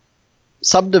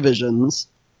subdivisions,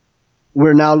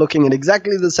 we're now looking at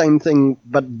exactly the same thing,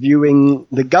 but viewing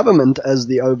the government as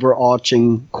the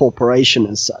overarching corporation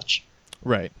as such.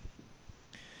 Right.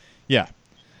 Yeah.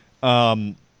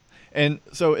 And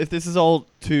so if this is all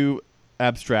too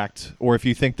abstract, or if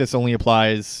you think this only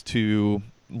applies to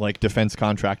like defense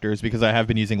contractors, because I have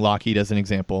been using Lockheed as an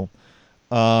example,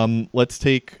 let's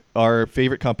take our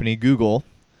favorite company, Google.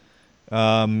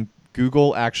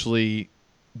 Google actually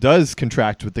does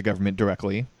contract with the government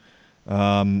directly.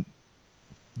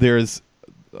 There's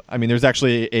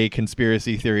actually a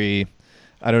conspiracy theory.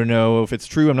 I don't know if it's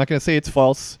true. I'm not going to say it's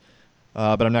false,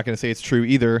 but I'm not going to say it's true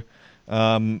either.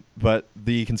 But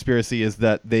the conspiracy is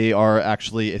that they are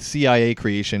actually a CIA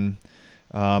creation,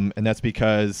 and that's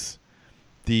because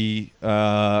the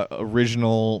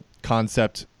original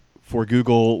concept for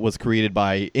Google was created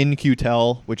by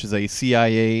In-Q-Tel, which is a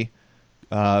CIA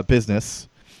business,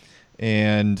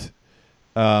 and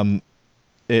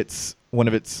it's one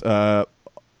of its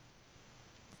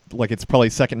its probably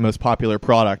second most popular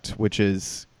product, which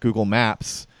is Google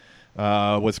Maps,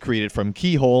 was created from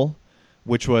Keyhole,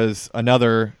 which was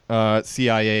another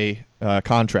CIA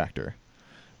contractor.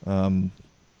 I don't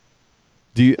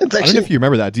know if you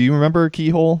remember that. Do you remember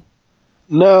Keyhole?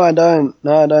 No, I don't.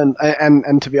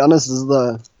 And to be honest, this is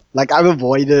I've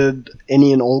avoided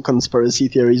any and all conspiracy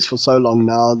theories for so long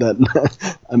now that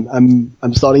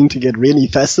I'm starting to get really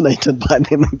fascinated by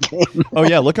them again. Oh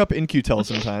yeah, look up In-Q-Tel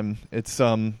sometime. It's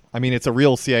it's a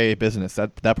real CIA business.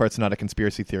 That part's not a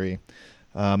conspiracy theory.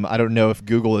 I don't know if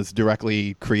Google is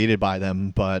directly created by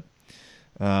them, but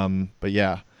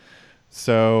yeah.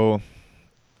 So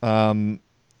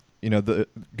the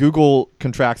Google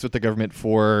contracts with the government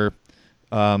for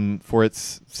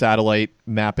its satellite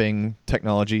mapping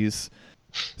technologies.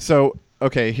 So,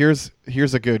 okay, here's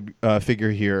a good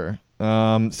figure here.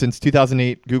 Since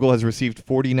 2008, Google has received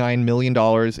 $49 million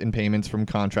in payments from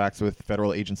contracts with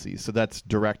federal agencies. So that's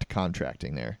direct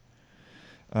contracting there.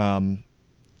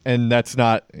 And that's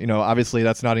not, obviously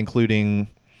that's not including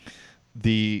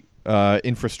the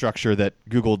infrastructure that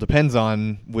Google depends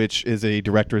on, which is a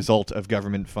direct result of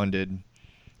government-funded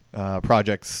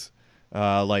projects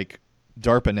like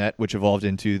DARPANET, which evolved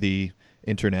into the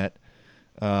internet,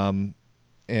 and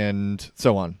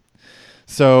so on.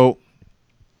 So,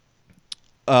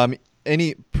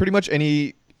 pretty much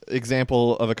any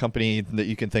example of a company that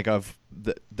you can think of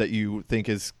that you think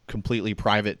is completely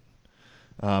private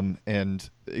and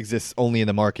exists only in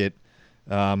the market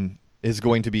is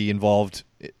going to be involved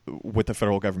with the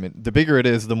federal government. The bigger it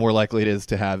is, the more likely it is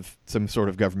to have some sort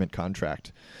of government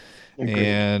contract. Agreed.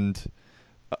 And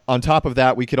on top of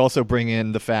that, we could also bring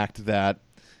in the fact that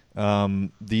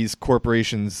these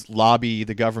corporations lobby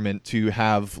the government to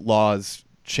have laws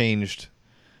changed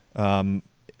in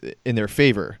their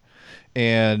favor.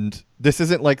 And this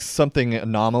isn't like something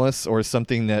anomalous or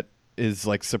something that is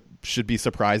like should be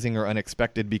surprising or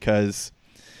unexpected, because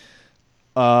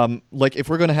if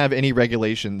we're going to have any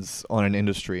regulations on an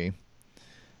industry,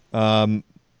 who's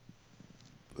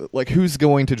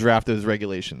going to draft those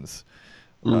regulations?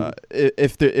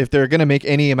 If they're going to make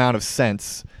any amount of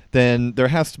sense, then there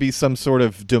has to be some sort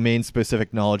of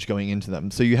domain-specific knowledge going into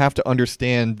them. So you have to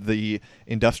understand the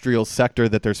industrial sector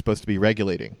that they're supposed to be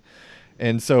regulating.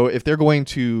 And so if they're going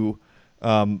to,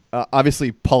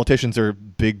 obviously politicians are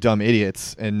big dumb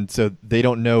idiots, and so they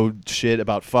don't know shit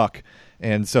about fuck.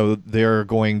 And so they're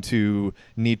going to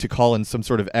need to call in some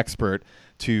sort of expert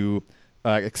to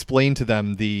explain to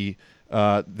them the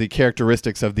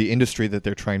characteristics of the industry that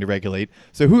they're trying to regulate.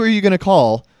 So who are you going to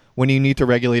call when you need to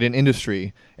regulate an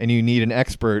industry and you need an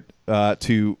expert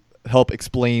to help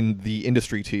explain the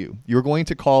industry to you? You're going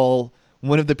to call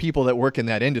one of the people that work in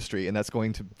that industry, and that's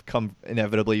going to come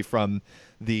inevitably from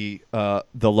the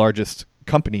largest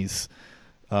companies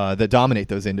that dominate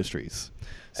those industries.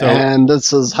 So, and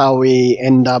this is how we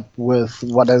end up with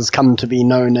what has come to be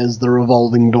known as the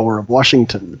revolving door of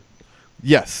Washington.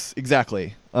 Yes,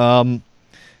 exactly. And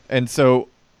so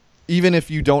even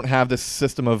if you don't have this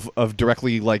system of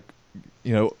directly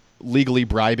legally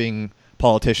bribing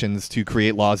politicians to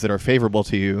create laws that are favorable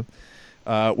to you,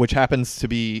 which happens to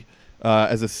be,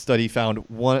 as a study found,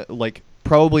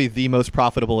 probably the most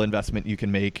profitable investment you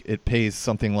can make. It pays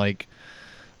something like,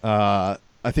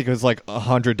 I think it was like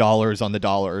 $100 on the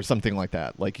dollar or something like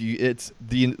that. It's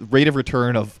the rate of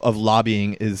return of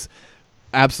lobbying is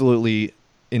absolutely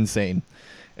insane.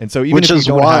 And so even if you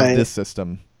don't have this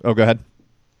system, go ahead.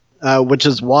 Which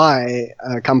is why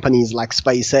companies like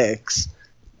SpaceX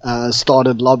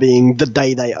started lobbying the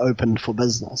day they opened for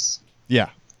business. Yeah,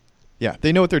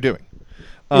 they know what they're doing.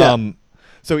 Yeah.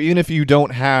 So even if you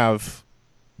don't have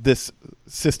this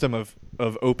system of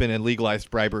open and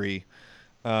legalized bribery,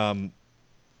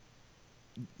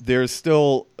 there's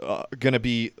still going to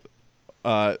be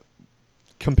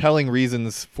compelling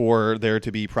reasons for there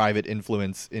to be private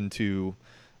influence into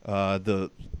the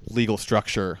legal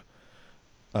structure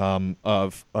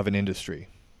of an industry.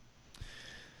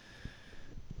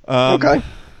 Okay.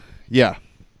 Yeah.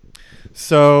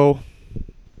 So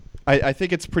I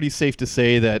think it's pretty safe to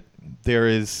say that there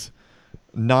is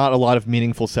not a lot of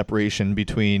meaningful separation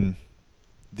between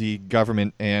the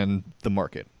government and the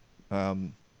market.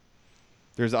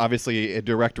 There's obviously a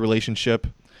direct relationship.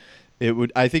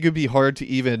 I think it would be hard to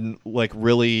even like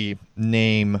really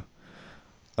name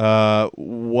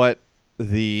what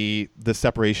the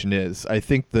separation is. I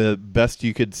think the best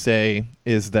you could say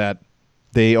is that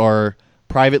they are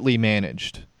privately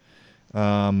managed,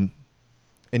 and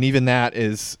even that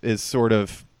is sort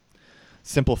of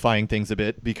simplifying things a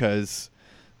bit, because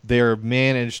they're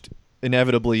managed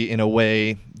inevitably in a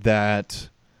way that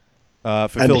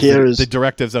fulfills the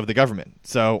directives of the government.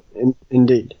 So,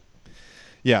 indeed.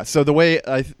 Yeah. So the way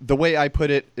I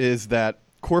put it is that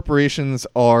corporations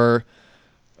are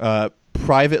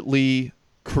privately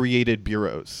created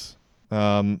bureaus,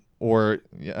 or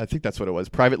I think that's what it was,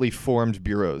 privately formed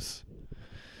bureaus.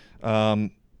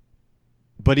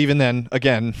 But even then,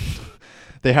 again,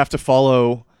 they have to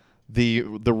follow the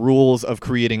rules of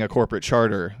creating a corporate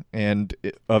charter and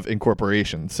of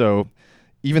incorporation. So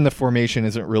even the formation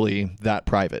isn't really that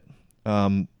private.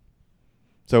 So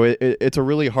it's a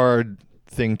really hard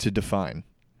thing to define.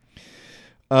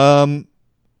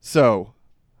 So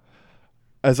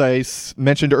as I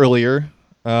mentioned earlier,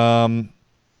 none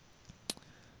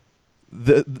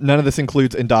of this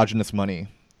includes endogenous money,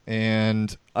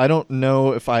 and I don't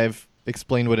know if I've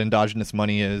explained what endogenous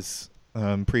money is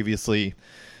previously,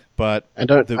 but I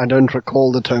don't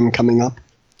recall the term coming up.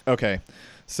 Okay,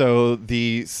 so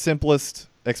the simplest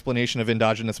explanation of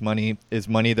endogenous money is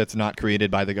money that's not created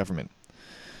by the government.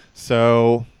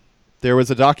 So there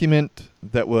was a document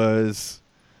that was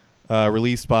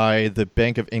released by the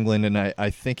Bank of England, and I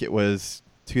think it was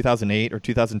 2008 or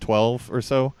 2012 or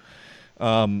so,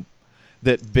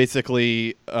 that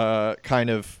basically kind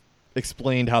of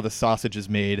explained how the sausage is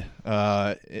made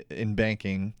in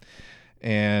banking.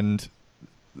 And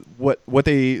what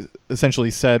they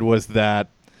essentially said was that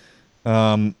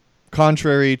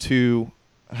contrary to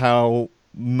how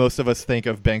most of us think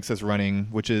of banks as running,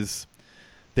 which is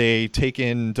they take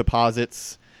in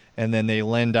deposits and then they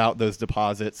lend out those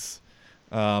deposits,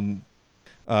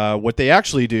 what they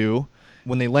actually do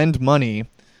when they lend money,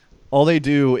 all they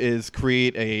do is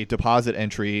create a deposit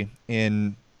entry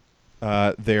in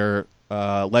their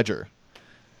ledger.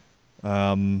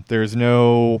 There's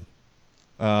no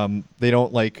they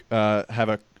don't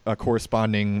have a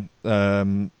corresponding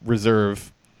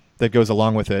reserve that goes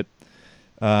along with it.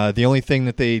 The only thing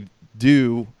that they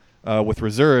do with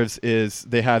reserves is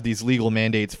they have these legal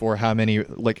mandates for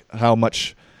how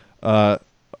much of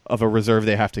a reserve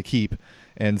they have to keep,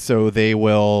 and so they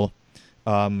will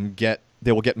get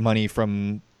money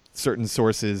from certain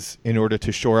sources in order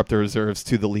to shore up their reserves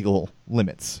to the legal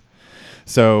limits.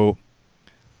 So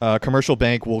a commercial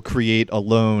bank will create a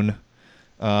loan,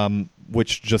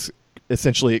 which just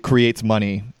essentially it creates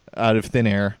money out of thin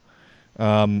air,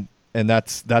 and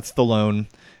that's the loan.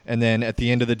 And then at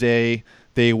the end of the day,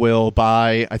 they will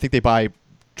buy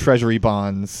treasury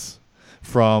bonds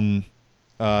from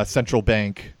central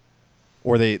bank,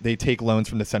 or they take loans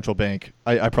from the central bank.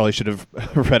 I probably should have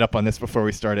read up on this before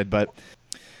we started, but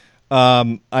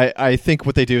I think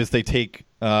what they do is they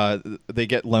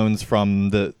get loans from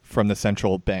the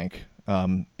central bank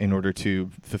in order to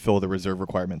fulfill the reserve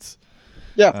requirements.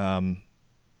 Yeah.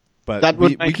 But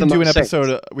we can do an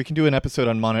episode. We can do an episode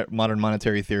on modern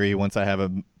monetary theory once I have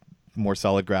a more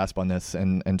solid grasp on this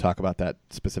and talk about that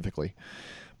specifically.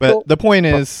 But cool. The point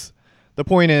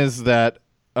is that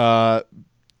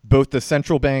both the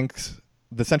central bank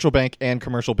and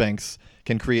commercial banks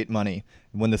can create money.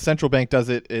 When the central bank does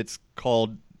it, it's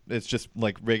just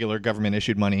like regular government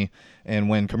issued money, and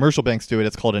when commercial banks do it,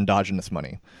 it's called endogenous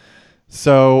money.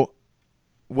 So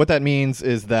what that means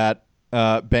is that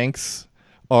banks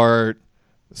are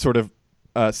sort of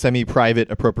semi-private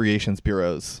appropriations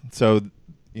bureaus. So,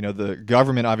 the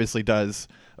government obviously does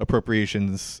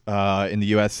appropriations in the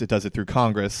U.S. It does it through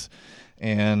Congress,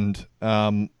 and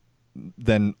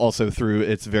then also through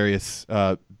its various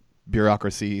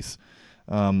bureaucracies.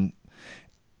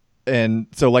 And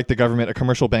so, like the government, a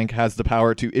commercial bank has the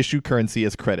power to issue currency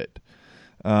as credit.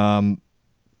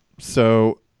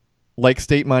 So, like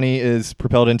state money is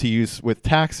propelled into use with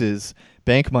taxes,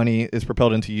 bank money is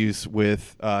propelled into use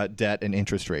with debt and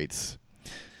interest rates.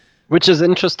 Which is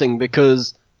interesting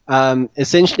because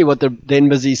essentially what they're then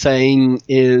busy saying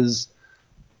is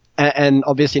and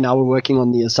obviously now we're working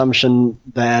on the assumption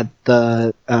that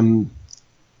the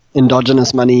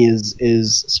endogenous money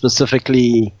is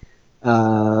specifically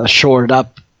shored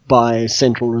up by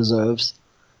central reserves.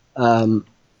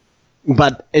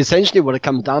 But essentially what it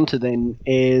comes down to then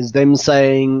is them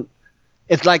saying,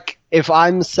 it's like if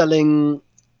I'm selling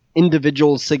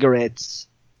individual cigarettes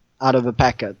out of a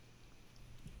packet,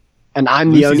 and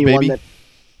I'm the only one that...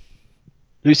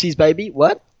 Lucy's Baby?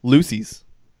 What? Lucy's.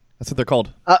 That's what they're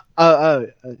called.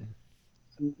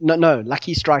 No,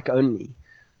 Lucky Strike only.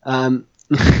 No,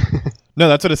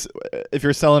 that's what if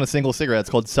you're selling a single cigarette, it's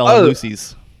called selling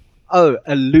Lucy's. Oh,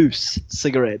 a loose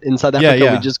cigarette. In South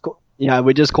Africa,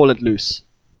 we just call it loose.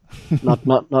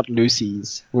 not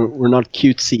Lucy's. We're not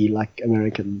cutesy like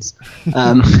Americans.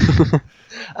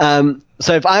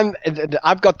 So if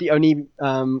I've got the only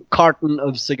carton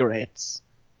of cigarettes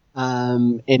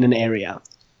in an area,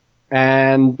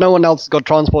 and no one else got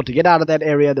transport to get out of that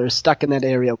area. They're stuck in that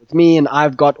area with me, and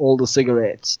I've got all the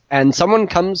cigarettes. And someone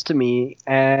comes to me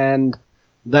and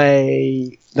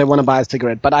they want to buy a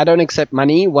cigarette, but I don't accept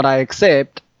money. What I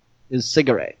accept is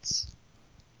cigarettes.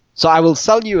 So I will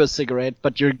sell you a cigarette,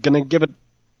 but you're gonna give it.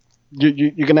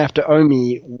 You're gonna have to owe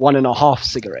me 1.5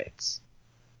 cigarettes.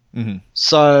 Mm-hmm.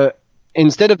 So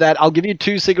instead of that, I'll give you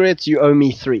 2 cigarettes. You owe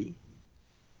me 3.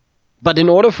 But in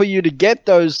order for you to get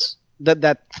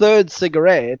that third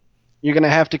cigarette, you're gonna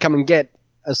have to come and get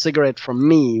a cigarette from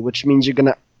me, which means you're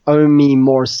gonna owe me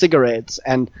more cigarettes,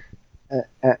 and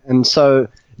so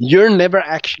you're never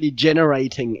actually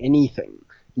generating anything.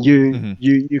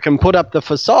 You can put up the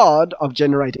facade of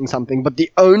generating something, but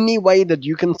the only way that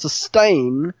you can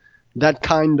sustain that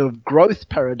kind of growth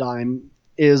paradigm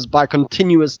is by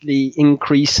continuously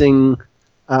increasing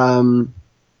the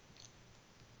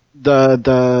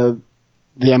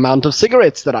amount of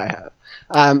cigarettes that I have.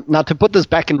 Now, to put this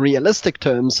back in realistic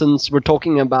terms, since we're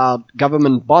talking about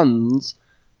government bonds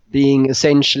being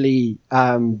essentially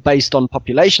based on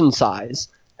population size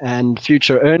and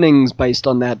future earnings based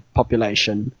on that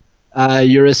population,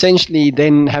 you're essentially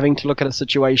then having to look at a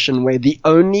situation where the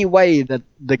only way that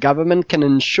the government can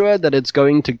ensure that it's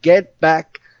going to get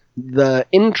back the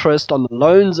interest on the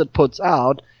loans it puts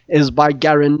out is by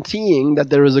guaranteeing that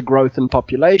there is a growth in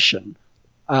population,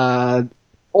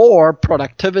 or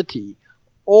productivity,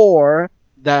 or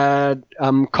that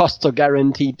costs are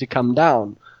guaranteed to come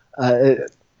down.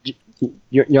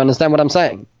 You understand what I'm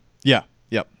saying? Yeah.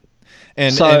 Yep.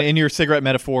 And in your cigarette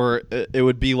metaphor, it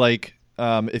would be like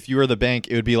if you were the bank,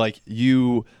 it would be like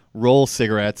you roll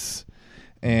cigarettes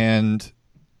and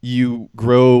you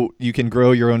can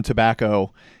grow your own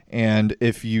tobacco. And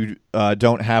if you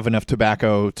don't have enough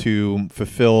tobacco to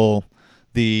fulfill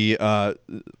the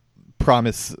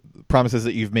promises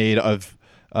that you've made of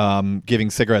giving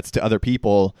cigarettes to other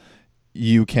people,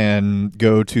 you can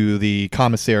go to the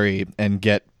commissary and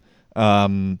get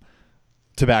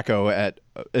tobacco at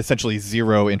essentially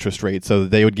 0 interest rate. So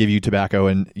they would give you tobacco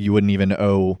and you wouldn't even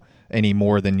owe any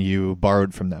more than you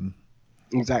borrowed from them.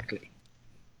 Exactly.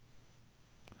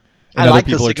 And other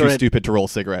people are too stupid to roll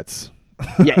cigarettes.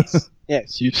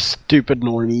 Yes, you stupid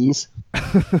normies.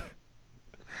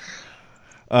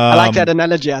 I like that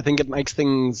analogy. I think it makes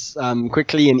things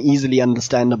quickly and easily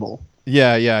understandable.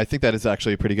 Yeah, I think that is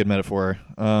actually a pretty good metaphor.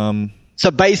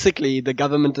 So basically, the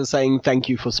government is saying thank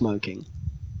you for smoking.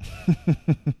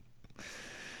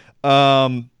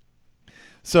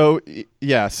 So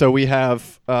we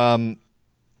have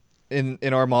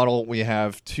in our model we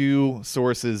have 2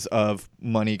 sources of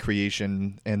money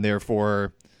creation, and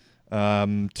therefore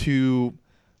 2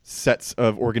 sets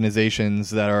of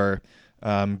organizations that are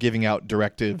giving out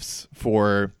directives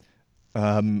for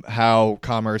how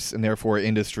commerce and therefore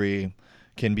industry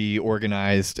can be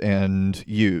organized and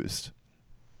used.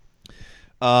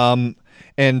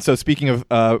 And so speaking of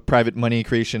private money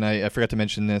creation, I forgot to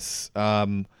mention this.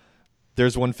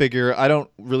 There's one figure. I don't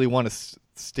really want to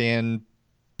stand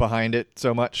behind it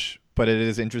so much, but it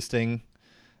is interesting.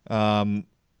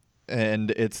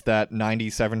 And it's that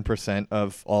 97%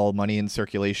 of all money in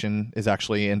circulation is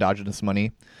actually endogenous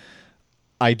money.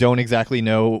 I don't exactly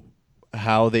know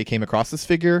how they came across this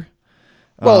figure.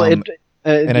 Well, and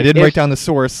I didn't write down the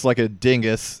source like a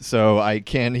dingus, so I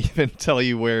can't even tell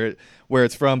you where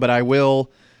it's from. But I will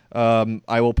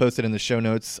post it in the show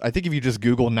notes. I think if you just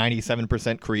Google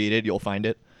 97% created, you'll find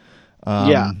it.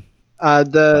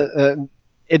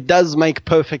 It does make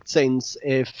perfect sense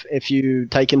if you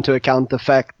take into account the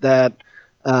fact that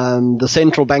the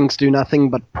central banks do nothing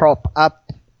but prop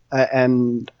up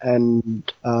and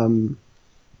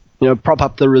prop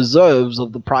up the reserves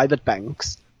of the private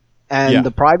banks, and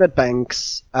the private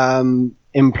banks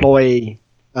employ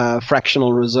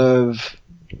fractional reserve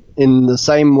in the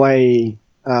same way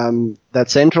that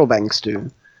central banks do.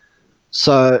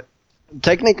 So,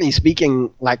 technically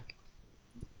speaking, like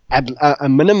at a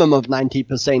minimum of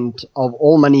 90% of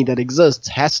all money that exists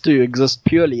has to exist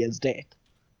purely as debt.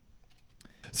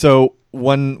 So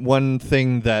one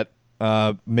thing that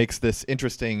makes this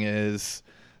interesting is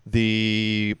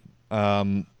the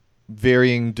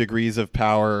varying degrees of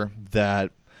power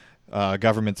that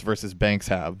governments versus banks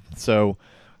have. So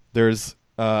there's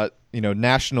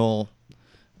national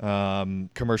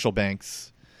commercial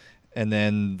banks, and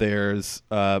then there's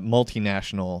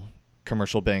multinational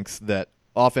commercial banks that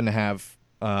often have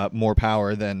more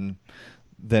power than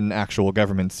actual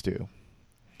governments do.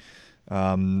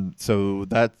 So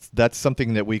that's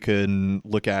something that we can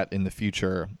look at in the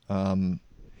future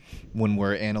when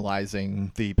we're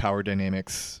analyzing the power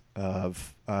dynamics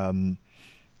of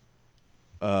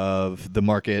the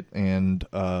market and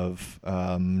of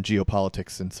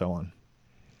geopolitics and so on.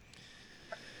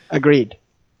 Agreed.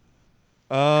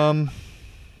 Okay.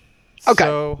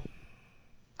 So,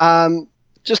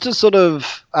 just to sort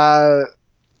of,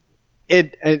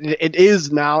 it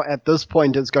is now at this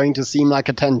point, it's going to seem like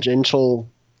a tangential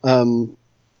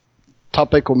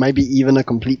topic, or maybe even a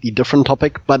completely different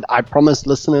topic, but I promise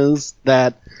listeners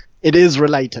that it is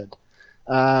related.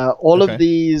 All of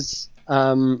these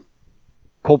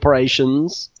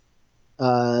corporations,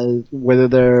 whether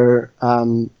they're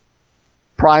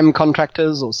prime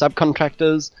contractors or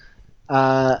subcontractors,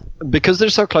 because they're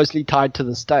so closely tied to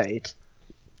the state,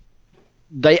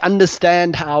 they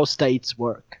understand how states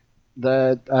work.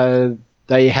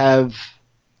 They have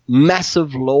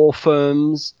massive law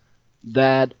firms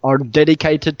that are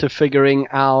dedicated to figuring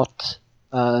out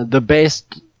the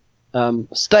best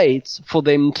states for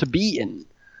them to be in.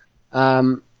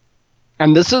 And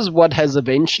this is what has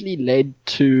eventually led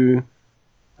to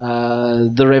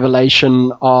the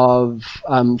revelation of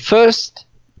first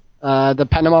the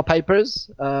Panama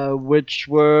Papers, which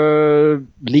were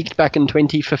leaked back in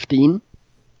 2015.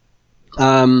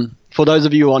 For those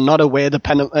of you who are not aware,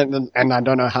 and I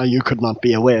don't know how you could not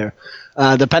be aware,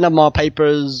 the Panama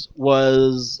Papers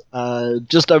was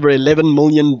just over 11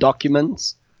 million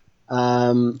documents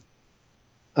that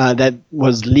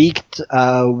was leaked,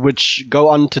 which go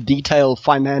on to detail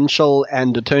financial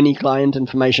and attorney-client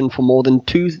information for more than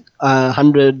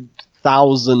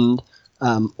 200,000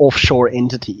 offshore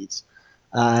entities.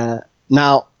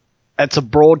 Now, it's a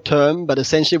broad term, but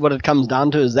essentially what it comes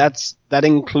down to is that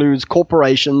includes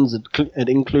corporations, it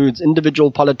includes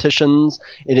individual politicians,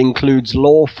 it includes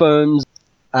law firms.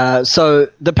 So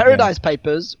the Paradise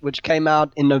Papers, which came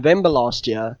out in November last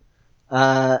year,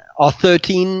 are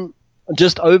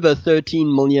just over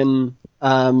 13 million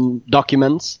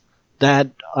documents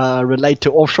that relate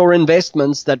to offshore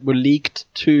investments that were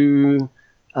leaked to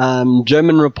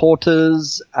German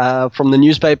reporters from the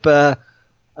newspaper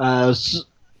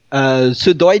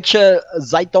Süddeutsche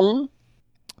Zeitung.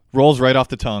 Rolls right off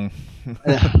the tongue.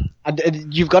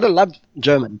 You've got to love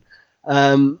German.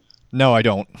 No, I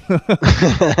don't.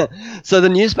 So the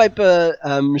newspaper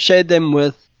shared them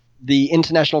with the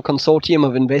International Consortium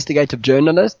of Investigative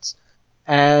Journalists,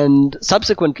 and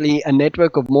subsequently a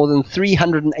network of more than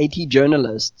 380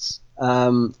 journalists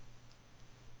that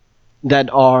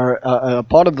are a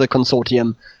part of the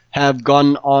consortium have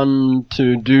gone on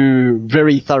to do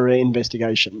very thorough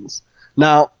investigations.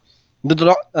 Now, these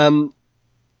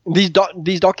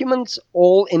documents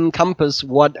all encompass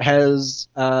what has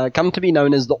come to be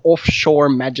known as the offshore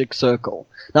magic circle.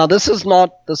 Now, this is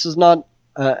not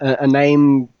a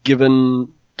name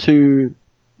given to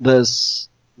this,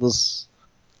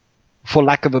 for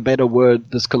lack of a better word,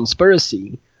 this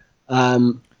conspiracy.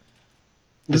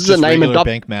 This is a name adopted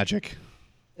bank magic.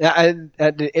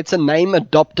 It's a name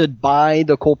adopted by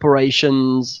the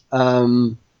corporations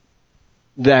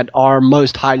that are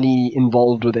most highly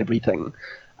involved with everything.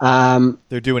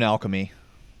 They're doing alchemy.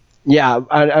 Yeah,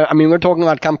 I mean, we're talking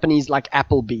about companies like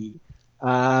Applebee.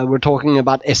 We're talking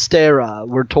about Estera.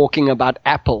 We're talking about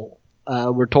Apple.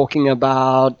 We're talking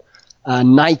about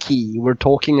Nike. We're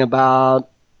talking about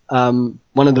one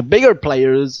of the bigger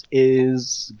players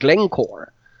is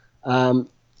Glencore.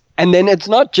 And then it's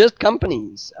not just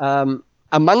companies.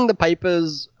 Among the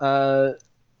papers are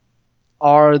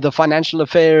the financial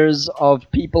affairs of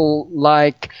people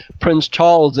like Prince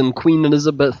Charles and Queen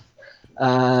Elizabeth.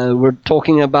 We're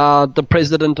talking about the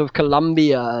President of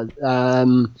Colombia,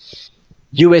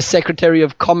 U.S. Secretary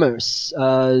of Commerce.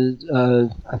 I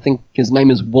think his name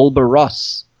is Wilbur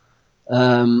Ross.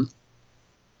 And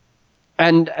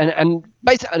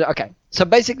basically, okay. So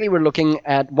basically, we're looking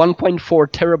at 1.4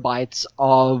 terabytes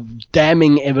of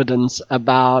damning evidence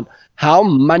about how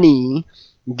money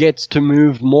gets to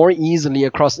move more easily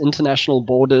across international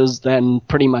borders than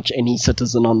pretty much any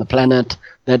citizen on the planet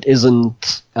that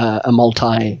isn't a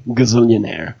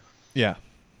multi-gazillionaire. Yeah.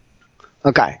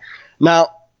 Okay. Now,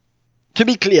 to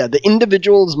be clear, the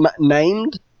individuals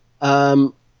named,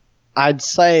 I'd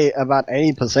say about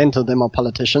 80% of them are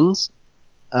politicians.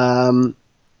 And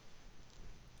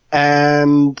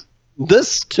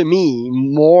this, to me,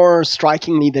 more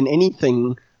strikingly than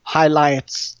anything,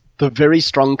 highlights the very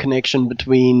strong connection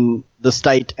between the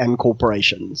state and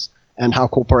corporations, and how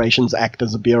corporations act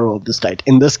as a bureau of the state.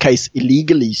 In this case,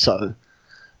 illegally so.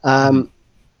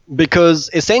 Because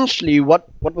essentially what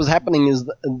was happening is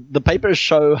the papers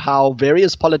show how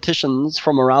various politicians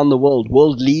from around the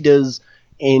world leaders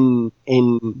in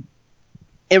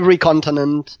every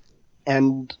continent,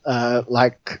 and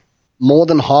like more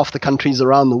than half the countries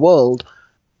around the world,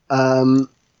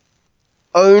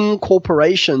 own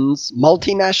corporations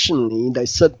multinationally. They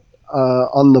sit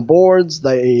on the boards.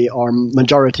 They are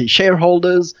majority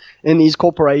shareholders in these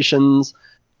corporations,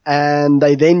 and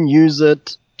they then use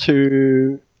it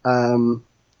to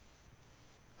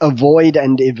avoid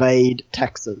and evade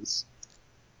taxes.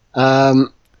 And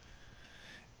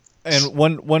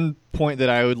one point that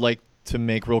I would like to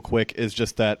make real quick is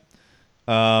just that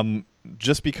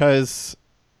just because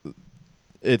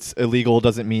it's illegal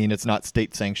doesn't mean it's not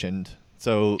state sanctioned.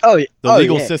 So the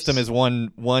legal system is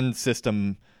one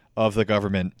system of the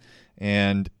government,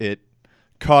 and it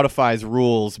codifies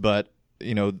rules, but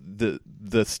the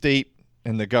state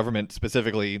and the government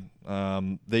specifically,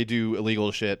 they do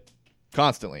illegal shit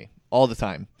constantly, all the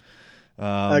time.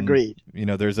 Agreed.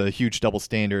 There's a huge double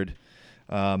standard,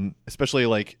 especially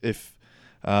like if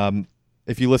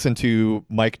you listen to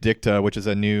Mike Dicta, which is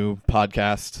a new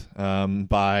podcast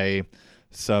by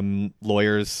some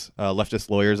lawyers, leftist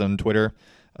lawyers on Twitter,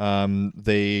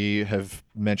 they have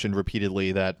mentioned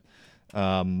repeatedly that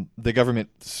the government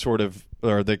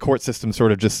or the court system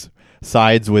sort of just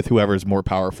sides with whoever's more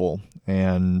powerful,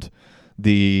 and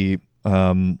the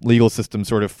legal system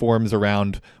sort of forms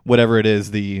around whatever it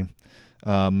is the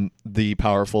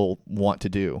powerful want to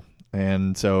do.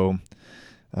 And so,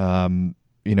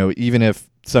 even if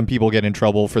some people get in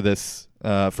trouble for this,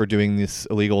 for doing this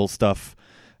illegal stuff,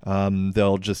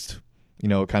 they'll just,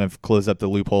 kind of close up the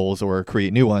loopholes or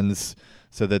create new ones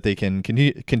so that they can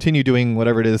continue doing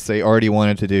whatever it is they already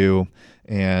wanted to do,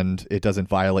 and it doesn't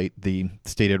violate the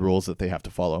stated rules that they have to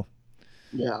follow.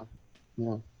 Yeah.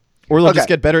 Or they'll just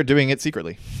get better at doing it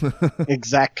secretly.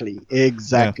 Exactly.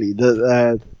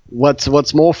 Yeah.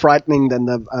 What's more frightening than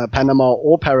the Panama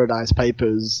or Paradise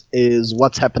Papers is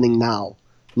what's happening now.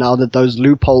 Now that those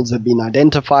loopholes have been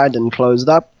identified and closed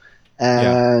up,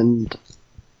 and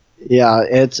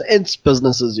it's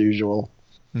business as usual.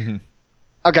 Mm-hmm.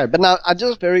 Okay, but now I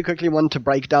just very quickly want to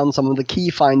break down some of the key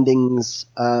findings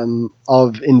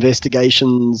of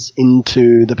investigations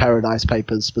into the Paradise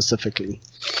Papers specifically.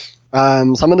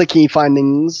 Some of the key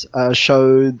findings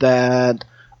show that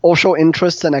offshore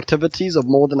interests and activities of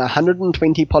more than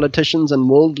 120 politicians and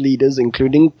world leaders,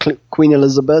 including Queen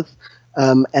Elizabeth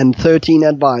and 13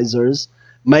 advisors,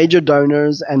 major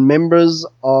donors, and members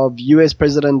of U.S.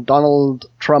 President Donald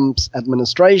Trump's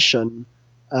administration,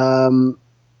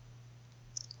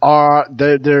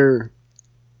 they're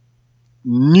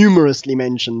numerously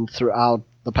mentioned throughout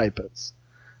the papers.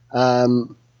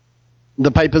 The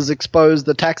papers expose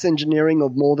the tax engineering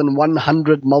of more than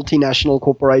 100 multinational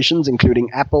corporations,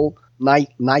 including Apple,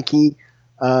 Nike,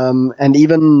 and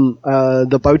even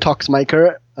the Botox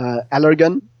maker,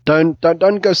 Allergan. Don't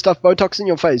go stuff Botox in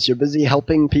your face. You're busy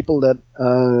helping people that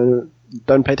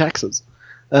don't pay taxes.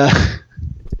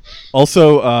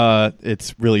 Also,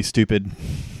 it's really stupid.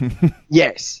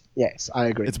 Yes, I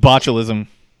agree. It's botulism.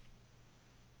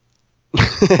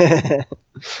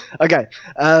 Okay.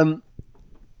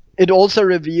 It also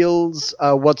reveals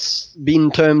what's been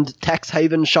termed tax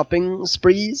haven shopping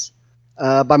sprees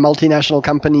by multinational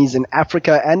companies in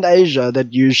Africa and Asia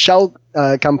that use shell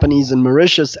companies in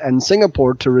Mauritius and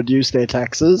Singapore to reduce their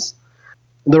taxes.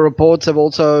 The reports have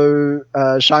also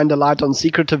shined a light on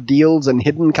secretive deals and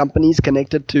hidden companies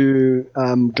connected to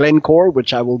Glencore,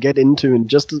 which I will get into in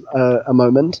just a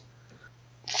moment.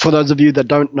 For those of you that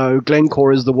don't know,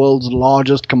 Glencore is the world's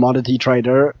largest commodity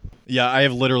trader. Yeah, I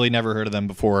have literally never heard of them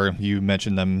before you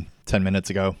mentioned them 10 minutes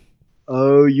ago.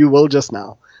 Oh, you will just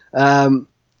now.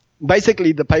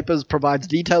 Basically, the papers provides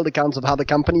detailed accounts of how the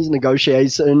company's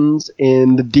negotiations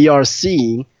in the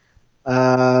DRC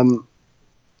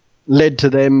led to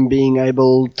them being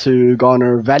able to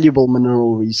garner valuable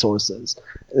mineral resources.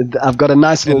 I've got a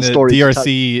nice little story.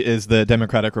 DRC is the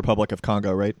Democratic Republic of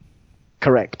Congo, right?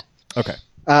 Correct. Okay.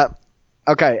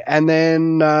 Okay, and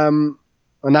then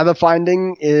Another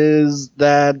finding is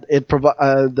that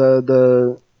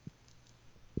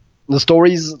the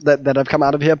stories that have come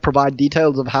out of here provide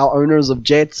details of how owners of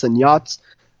jets and yachts,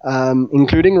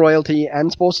 including royalty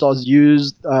and sports stars,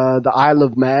 used the Isle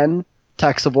of Man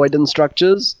tax avoidance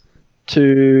structures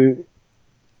to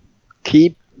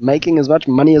keep making as much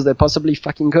money as they possibly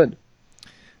fucking could.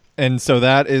 And so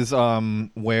that is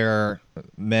where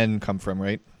men come from,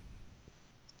 right?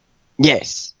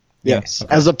 Yes. Yeah, Yes.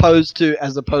 okay. As opposed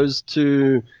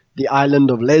to the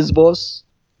island of Lesbos,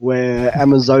 where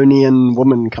Amazonian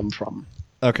women come from.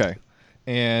 Okay.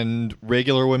 And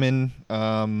regular women,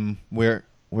 where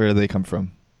do they come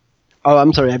from? Oh,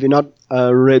 I'm sorry. Have you not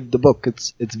read the book?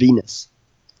 It's Venus.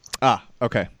 Ah,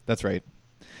 okay. That's right.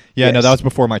 Yeah, no, Yes. that was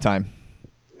before my time.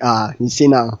 Ah, you see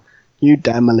now, you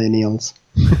damn millennials.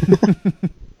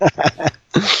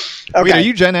 Okay. Wait, are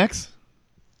you Gen X?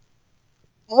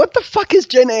 What the fuck is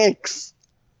Gen X?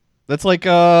 That's like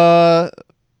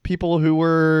people who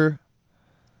were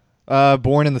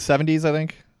born in the 70s, I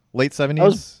think. Late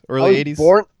 70s, early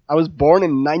 80s. I was born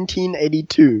in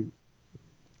 1982.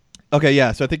 Okay,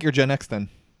 yeah, so I think you're Gen X then.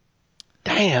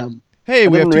 Damn. Hey, I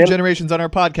we have didn't two real- generations on our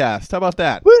podcast. How about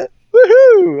that?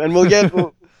 Woohoo! And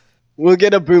we'll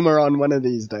get a boomer on one of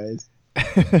these days.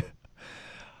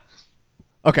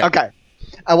 Okay. Okay.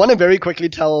 I want to very quickly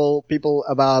tell people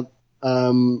about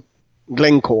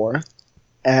Glencore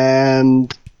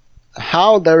and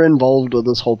how they're involved with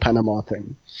this whole Panama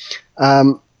thing.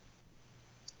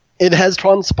 It has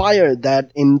transpired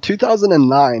that in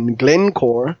 2009,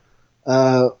 Glencore,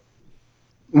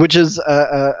 which is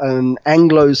an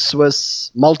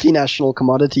Anglo-Swiss multinational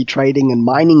commodity trading and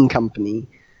mining company,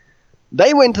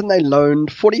 they went and they loaned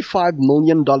 $45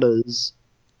 million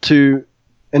to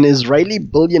an Israeli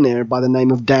billionaire by the name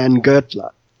of Dan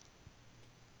Gertler.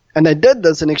 And they did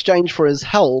this in exchange for his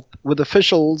help with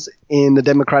officials in the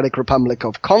Democratic Republic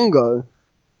of Congo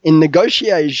in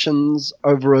negotiations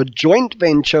over a joint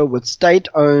venture with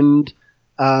state-owned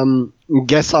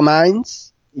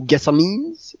Gessamines.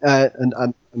 And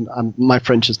my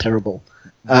French is terrible.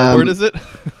 What word is it?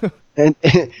 And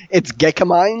it's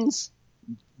Gecamines,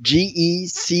 Gecamines.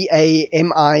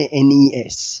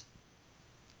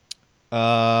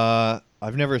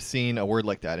 I've never seen a word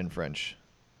like that in French.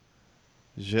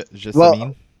 Jessamine?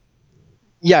 Well,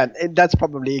 yeah, that's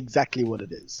probably exactly what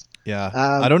it is. Yeah.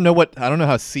 I don't know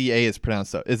how CA is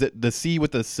pronounced though. Is it the C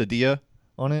with the Sadia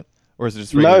on it? Or is it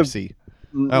just regular C?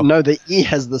 Oh. No, the E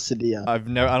has the Sadia. I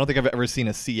don't think I've ever seen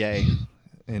a CA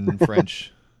in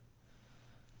French.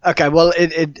 Okay, well,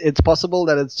 it's possible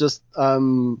that it's just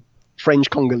French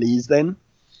Congolese then,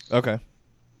 Okay.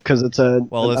 because it's a.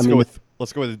 Well, let's go with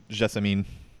Jessamine.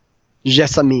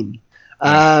 Jessamine.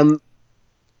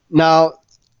 Now,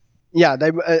 yeah,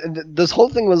 this whole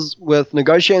thing was with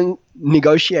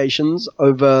negotiations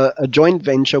over a joint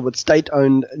venture with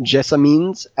state-owned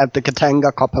Jessamines at the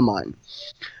Katanga copper mine.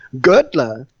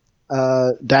 Gertler,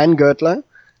 Dan Gertler,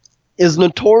 is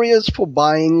notorious for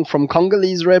buying from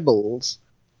Congolese rebels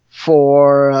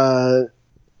for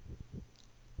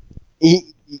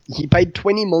he paid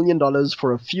 $20 million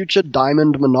for a future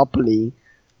diamond monopoly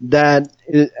that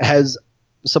has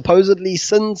supposedly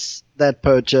since that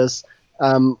purchase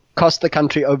cost the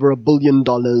country over $1 billion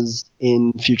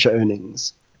in future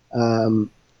earnings.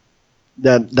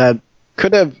 That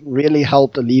could have really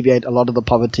helped alleviate a lot of the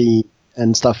poverty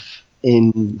and stuff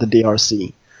in the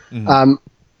DRC. Mm-hmm.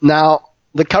 Now,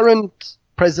 the current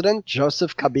president,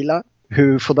 Joseph Kabila,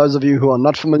 who, for those of you who are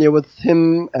not familiar with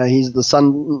him, he's the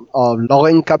son of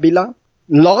Laurent Kabila.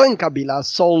 Laurent Kabila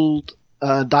sold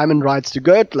diamond rights to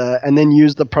Gertler and then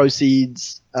used the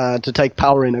proceeds to take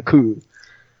power in a coup.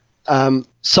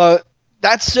 So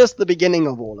that's just the beginning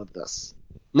of all of this.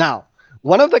 Now,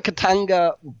 one of the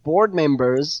Katanga board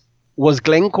members was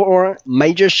Glencore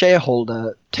major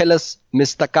shareholder Telis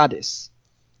Mistakadis,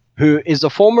 who is a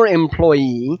former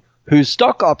employee whose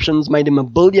stock options made him a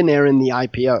billionaire in the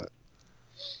IPO.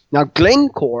 Now,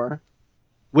 Glencore,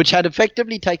 which had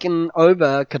effectively taken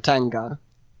over Katanga,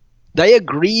 they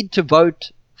agreed to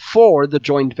vote for the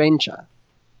joint venture.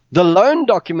 The loan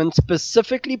document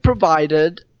specifically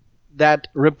provided that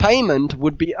repayment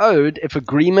would be owed if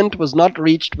agreement was not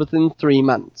reached within 3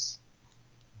 months.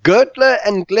 Gertler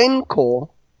and Glencore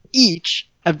each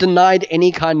have denied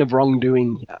any kind of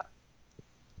wrongdoing here.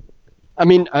 I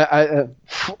mean,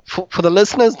 for the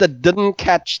listeners that didn't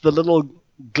catch the little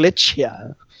glitch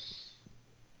here,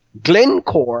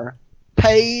 Glencore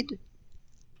paid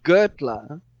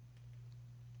Gertler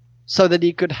so that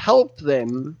he could help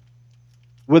them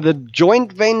with a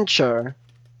joint venture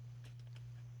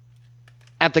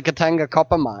at the Katanga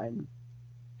copper mine,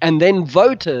 and then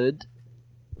voted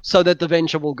so that the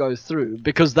venture will go through,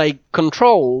 because they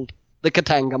controlled the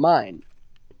Katanga mine.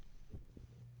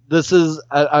 This is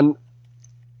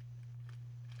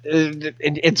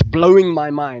it's blowing my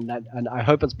mind, and I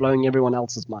hope it's blowing everyone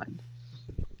else's mind.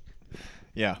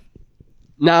 Yeah.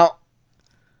 Now,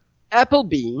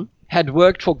 Appleby had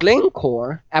worked for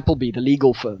Glencore, Appleby, the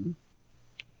legal firm,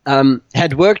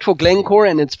 had worked for Glencore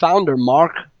and its founder,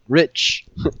 Mark Rich,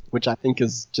 which I think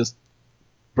is just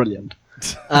brilliant.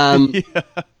 Yeah.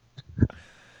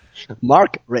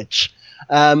 Mark Rich,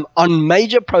 on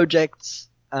major projects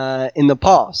in the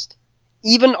past,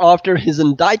 even after his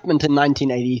indictment in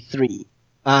 1983.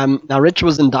 Now, Rich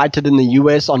was indicted in the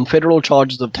U.S. on federal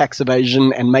charges of tax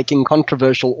evasion and making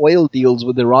controversial oil deals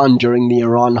with Iran during the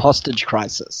Iran hostage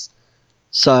crisis.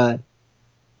 So,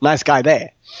 nice guy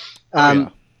there. Yeah.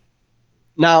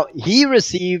 Now, he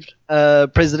received a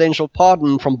presidential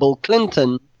pardon from Bill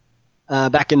Clinton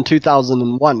back in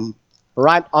 2001,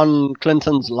 right on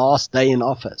Clinton's last day in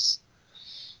office.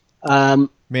 Man,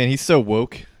 he's so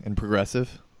woke and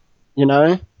progressive. You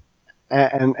know?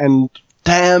 And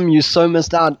damn, you so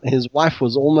missed out. His wife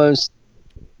was almost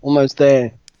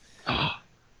there.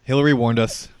 Hillary warned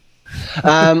us.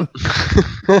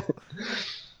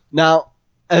 Now,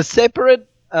 a separate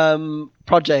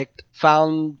project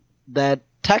found that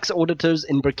tax auditors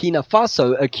in Burkina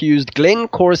Faso accused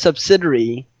Glencore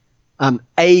subsidiary,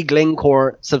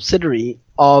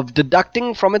 of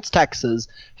deducting from its taxes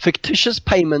fictitious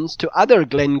payments to other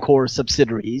Glencore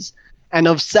subsidiaries and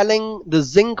of selling the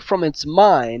zinc from its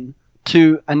mine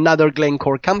to another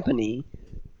Glencore company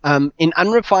in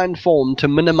unrefined form to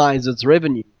minimize its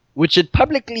revenue, which it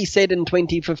publicly said in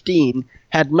 2015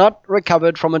 had not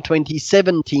recovered from a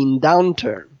 2017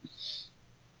 downturn.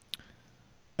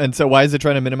 And so why is it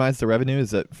trying to minimize the revenue?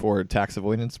 Is it for tax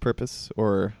avoidance purpose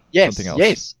or something else?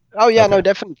 Yes. Oh, yeah, Okay. no,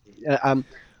 definitely.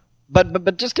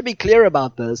 But just to be clear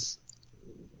about this,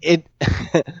 and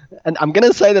I'm going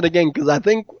to say that again because I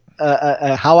think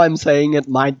how I'm saying it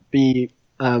might be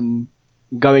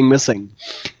going missing.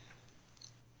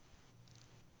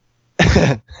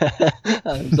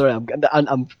 I'm sorry,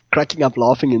 I'm cracking up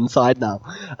laughing inside now.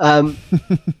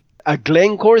 A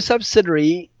Glencore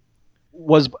subsidiary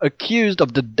was accused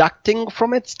of deducting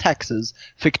from its taxes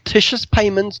fictitious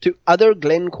payments to other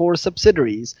Glencore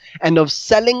subsidiaries and of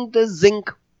selling the zinc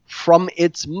from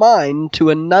its mine to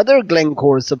another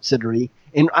Glencore subsidiary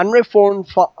in unrefined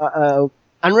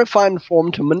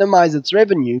form to minimize its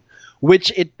revenue,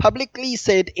 which it publicly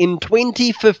said in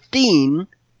 2015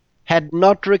 had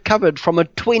not recovered from a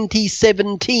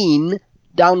 2017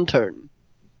 downturn.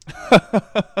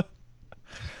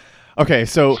 Okay,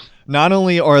 so not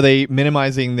only are they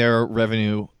minimizing their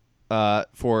revenue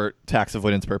for tax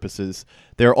avoidance purposes,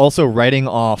 they're also writing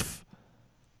off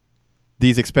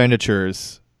these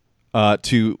expenditures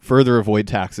to further avoid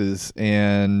taxes,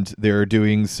 and they're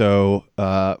doing so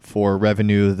for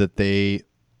revenue that they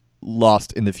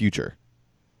lost in the future.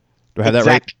 Do I have that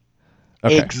right?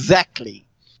 Okay. Exactly.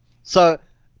 So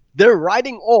they're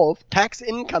writing off tax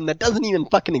income that doesn't even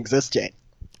fucking exist yet.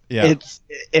 Yeah.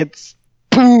 It's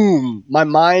boom. My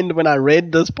mind, when I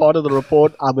read this part of the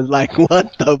report, I was like,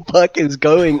 what the fuck is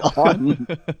going on?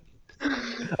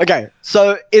 Okay,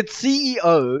 so its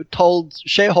CEO told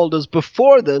shareholders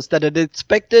before this that it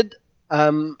expected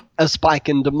a spike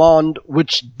in demand,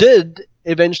 which did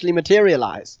eventually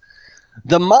materialize.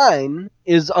 The mine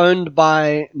is owned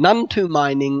by Nantu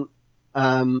Mining,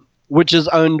 which is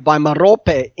owned by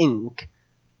Marope Inc.,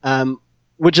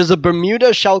 which is a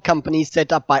Bermuda shell company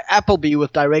set up by Appleby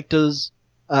with directors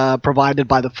provided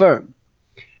by the firm.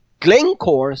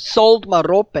 Glencore sold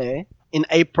Marope in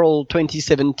April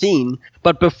 2017,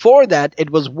 but before that it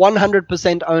was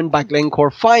 100% owned by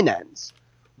Glencore Finance,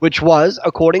 which was,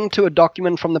 according to a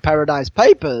document from the Paradise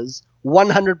Papers,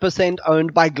 100%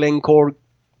 owned by Glencore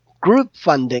Group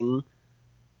Funding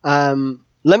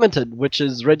Limited, which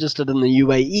is registered in the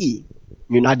UAE,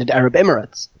 United Arab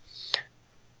Emirates.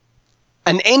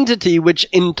 An entity which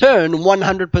in turn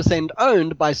 100%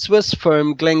 owned by Swiss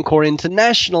firm Glencore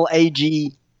International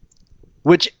AG,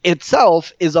 which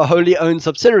itself is a wholly owned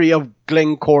subsidiary of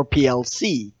Glencore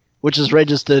PLC, which is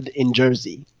registered in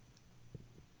Jersey.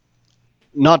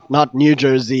 Not New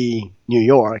Jersey, New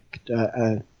York,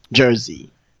 Jersey.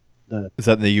 Is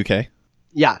that in the UK?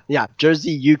 Yeah,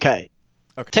 Jersey, UK.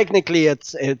 Okay. Technically,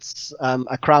 it's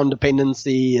a crown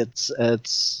dependency. It's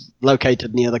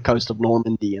located near the coast of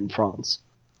Normandy in France.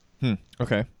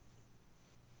 Okay.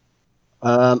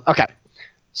 Okay,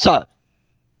 so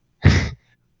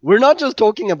we're not just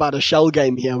talking about a shell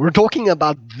game here. We're talking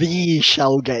about the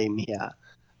shell game here.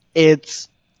 It's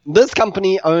this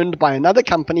company owned by another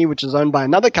company, which is owned by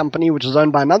another company, which is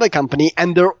owned by another company,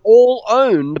 and they're all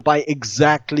owned by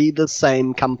exactly the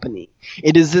same company.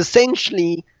 It is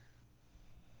essentially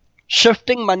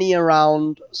shifting money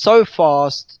around so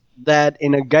fast that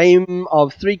in a game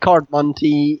of 3-card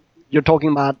Monty, you're talking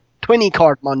about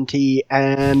 20-card Monty,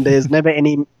 and there's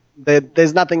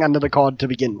there's nothing under the card to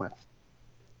begin with.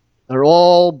 They're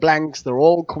all blanks, they're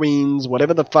all queens,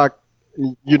 whatever the fuck,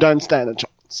 you don't stand a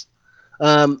chance.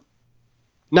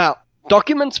 Now,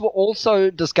 documents were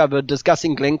also discovered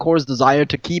discussing Glencore's desire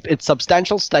to keep its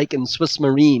substantial stake in Swiss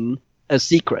Marine a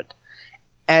secret,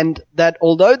 and that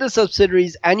although the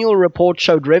subsidiary's annual report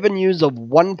showed revenues of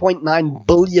 $1.9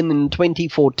 billion in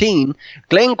 2014,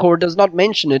 Glencore does not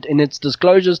mention it in its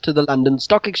disclosures to the London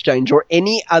Stock Exchange or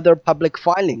any other public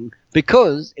filing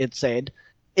because, it said,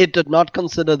 it did not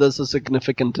consider this a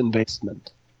significant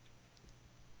investment.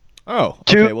 Oh,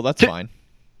 okay, well that's fine.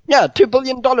 Yeah, $2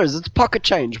 billion. It's pocket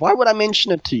change. Why would I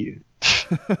mention it to you?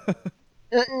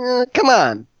 Come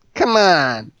on.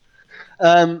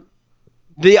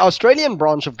 The Australian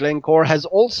branch of Glencore has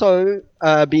also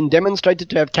been demonstrated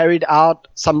to have carried out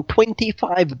some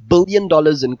 $25 billion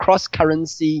in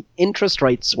cross-currency interest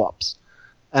rate swaps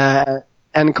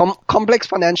and complex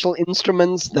financial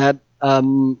instruments that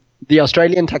the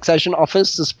Australian Taxation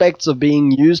Office suspects of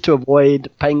being used to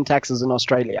avoid paying taxes in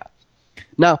Australia.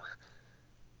 Now,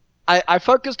 I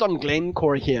focused on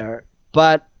Glencore here,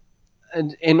 but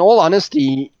in all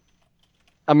honesty,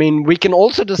 I mean, we can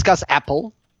also discuss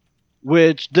Apple,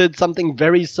 which did something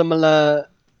very similar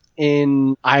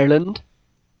in Ireland,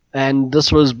 and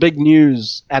this was big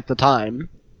news at the time.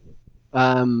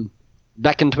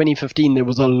 Back in 2015, there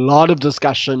was a lot of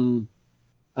discussion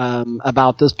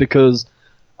about this because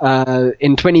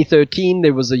in 2013,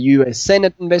 there was a US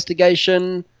Senate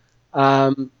investigation,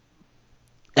 and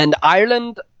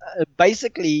Ireland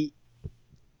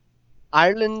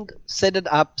Ireland set it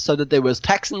up so that there was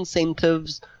tax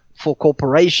incentives for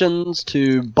corporations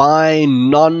to buy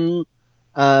non-tangible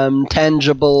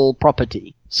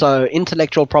property. So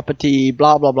intellectual property,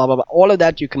 blah, blah, blah, blah, blah. All of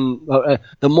that you can,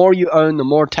 the more you own, the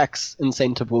more tax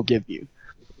incentive will give you.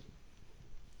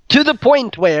 To the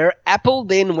point where Apple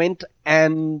then went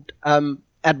and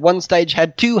at one stage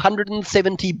had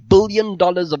 $270 billion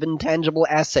of intangible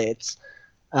assets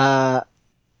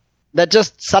that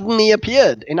just suddenly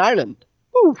appeared in Ireland.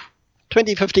 Ooh,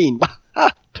 2015.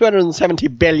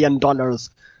 $270 billion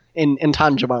in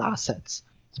intangible assets.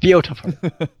 It's beautiful.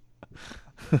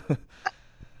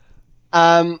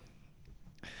 Yeah,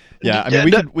 I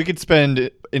mean, we could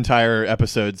spend entire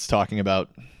episodes talking about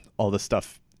all this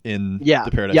stuff in the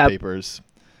Paradise Papers.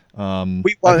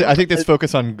 I think this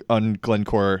focus on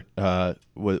Glencore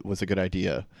was a good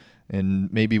idea,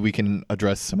 and maybe we can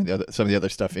address some of the other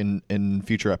stuff in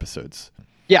future episodes.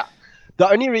 Yeah, the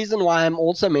only reason why I'm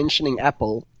also mentioning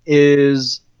Apple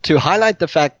is to highlight the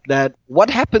fact that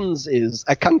what happens is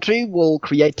a country will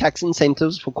create tax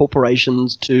incentives for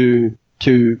corporations to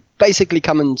basically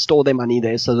come and store their money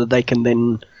there so that they can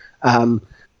then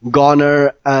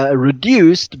garner a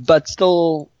reduced but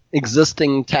still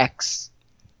existing tax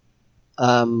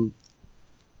on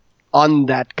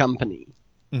that company.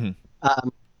 Mm-hmm.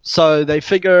 So they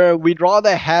figure we'd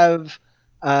rather have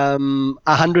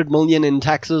 $100 million in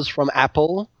taxes from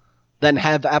Apple than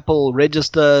have Apple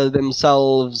register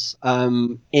themselves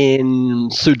in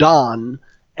Sudan,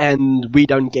 and we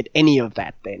don't get any of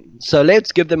that then. So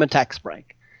let's give them a tax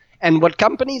break. And what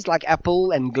companies like Apple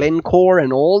and Glencore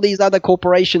and all these other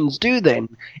corporations do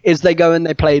then is they go and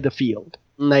they play the field.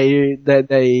 And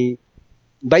they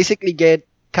basically get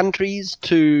countries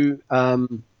to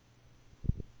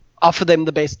offer them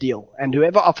the best deal. And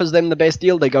whoever offers them the best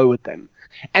deal, they go with them.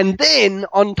 And then,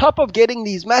 on top of getting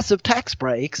these massive tax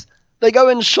breaks, they go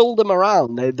and shill them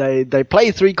around. They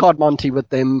play 3-card Monty with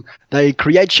them. They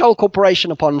create shell corporation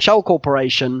upon shell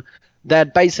corporation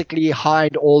that basically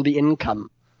hide all the income.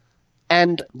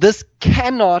 And this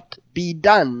cannot be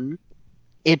done.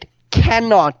 It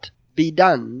cannot be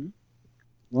done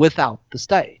without the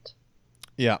state.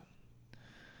 Yeah.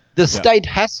 The state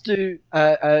has to.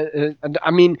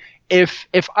 I mean, if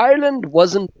Ireland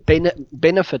wasn't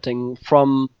benefiting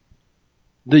from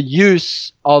the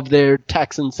use of their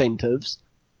tax incentives,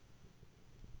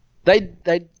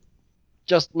 they'd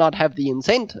just not have the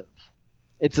incentive.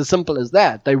 It's as simple as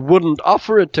that. They wouldn't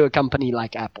offer it to a company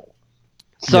like Apple.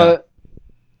 So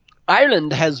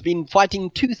Ireland has been fighting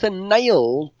tooth and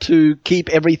nail to keep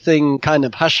everything kind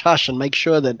of hush-hush and make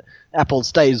sure that Apple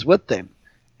stays with them.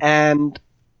 And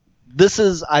this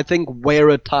is, I think, where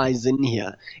it ties in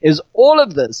here, is all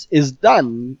of this is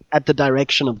done at the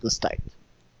direction of the state.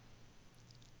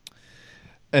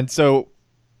 And so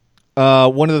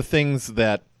one of the things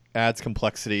that adds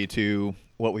complexity to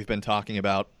what we've been talking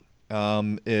about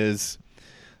is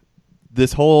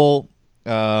this whole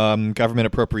government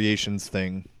appropriations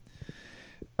thing.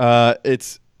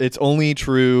 It's only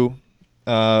true.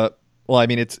 Well, I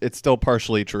mean, it's still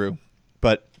partially true,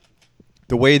 but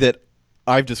the way that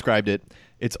I've described it,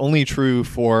 it's only true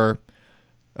for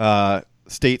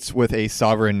states with a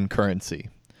sovereign currency.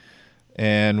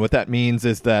 And what that means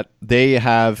is that they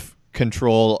have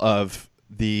control of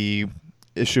the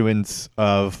issuance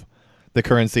of the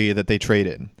currency that they trade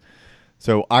in.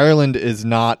 So Ireland is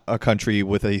not a country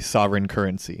with a sovereign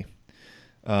currency.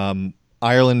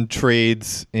 Ireland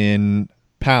trades in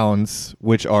pounds,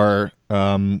 which are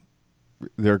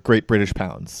they're Great British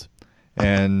pounds.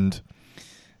 And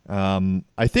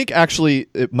I think actually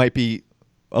it might be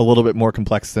a little bit more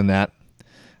complex than that.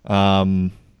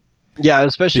 Yeah,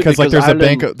 especially because like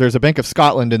Ireland... there's a Bank of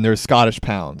Scotland and there's Scottish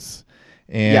pounds,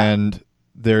 and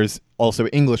there's also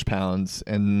English pounds,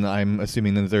 and I'm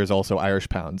assuming that there's also Irish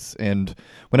pounds. And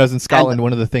when I was in Scotland,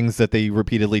 one of the things that they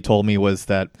repeatedly told me was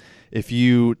that if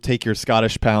you take your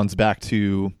Scottish pounds back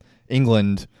to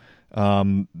England,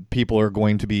 people are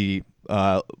going to be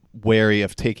wary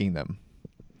of taking them.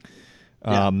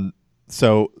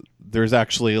 So there's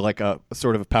actually like a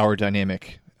sort of a power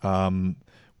dynamic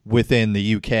within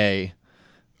the UK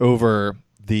over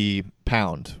the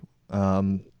pound.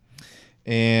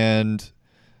 And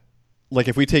like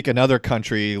if we take another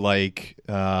country like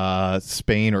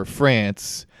Spain or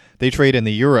France, they trade in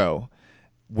the euro,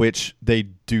 which they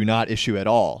do not issue at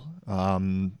all.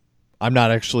 I'm not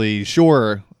actually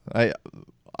sure.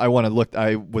 I want to look.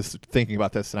 I was thinking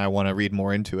about this, and I want to read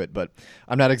more into it, but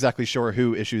I'm not exactly sure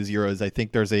who issues euros. I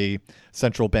think there's a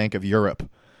central bank of Europe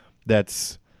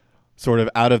that's sort of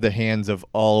out of the hands of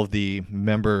all of the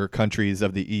member countries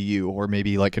of the EU, or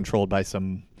maybe like controlled by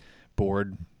some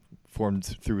board formed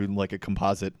through like a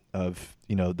composite of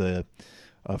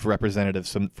of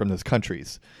representatives from those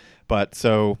countries. But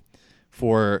so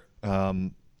for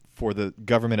the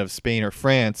government of Spain or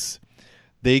France,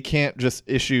 they can't just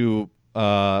issue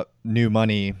new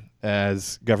money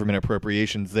as government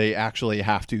appropriations. They actually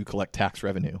have to collect tax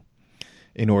revenue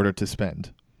in order to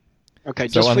spend. Okay,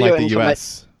 so just unlike for the your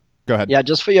U.S. Go ahead. Yeah,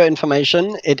 just for your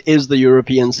information, it is the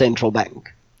European Central Bank.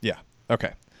 Yeah.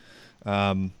 Okay.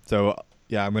 So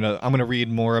yeah, I'm gonna read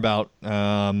more about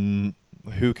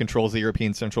who controls the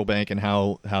European Central Bank and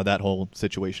how that whole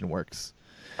situation works.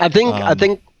 I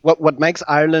think what makes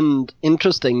Ireland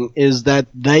interesting is that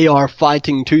they are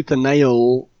fighting tooth and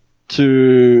nail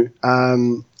to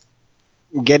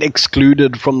get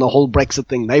excluded from the whole Brexit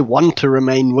thing. They want to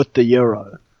remain with the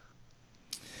euro.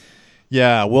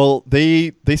 Yeah, well,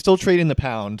 they still trade in the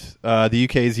pound. The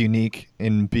UK is unique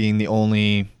in being the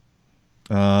only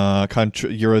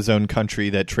Eurozone country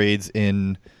that trades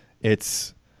in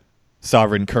its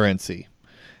sovereign currency.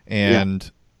 And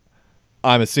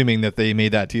I'm assuming that they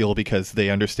made that deal because they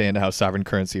understand how sovereign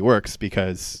currency works,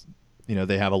 because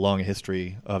they have a long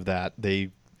history of that.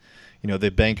 The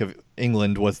Bank of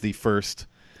England was the first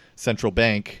central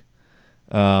bank,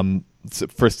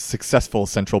 first successful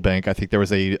central bank. I think there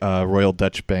was a Royal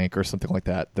Dutch Bank or something like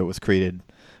that was created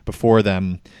before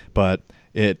them, but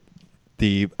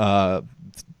the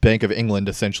Bank of England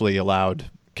essentially allowed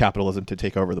capitalism to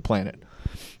take over the planet.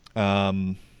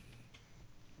 So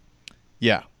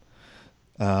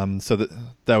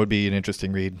that would be an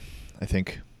interesting read, I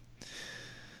think.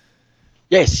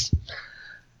 Yes.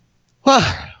 Well,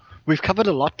 we've covered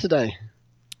a lot today.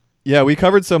 Yeah, we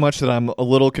covered so much that I'm a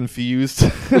little confused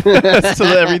as to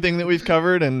everything that we've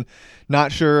covered and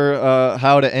not sure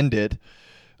how to end it.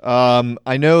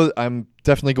 I know I'm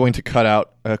definitely going to cut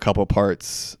out a couple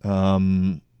parts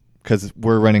because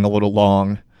we're running a little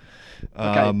long.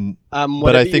 Okay.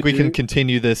 But I think we can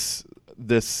continue this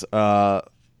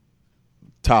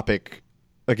topic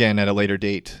again at a later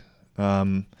date,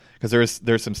 because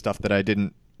there's some stuff that I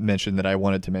didn't mention that I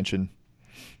wanted to mention.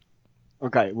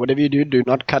 Okay, whatever you do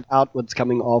not cut out what's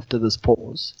coming after this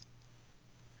pause.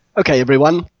 Okay,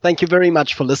 everyone, thank you very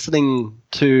much for listening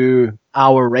to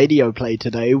our radio play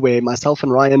today, where myself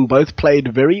and Ryan both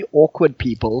played very awkward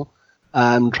people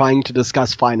trying to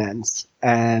discuss finance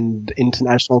and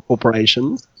international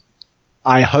corporations.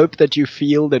 I hope that you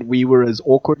feel that we were as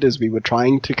awkward as we were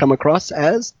trying to come across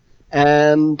as.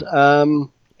 And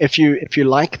if you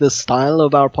like this style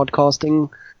of our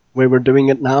podcasting, where we're doing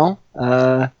it now,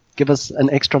 give us an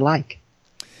extra like.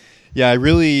 Yeah, I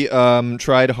really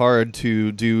tried hard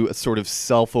to do a sort of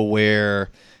self-aware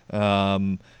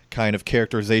kind of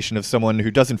characterization of someone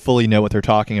who doesn't fully know what they're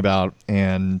talking about,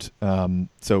 and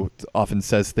so often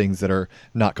says things that are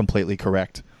not completely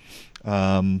correct.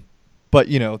 But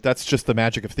that's just the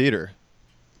magic of theater.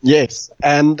 Yes,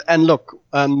 and look,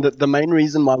 the main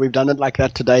reason why we've done it like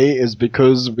that today is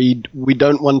because we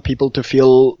don't want people to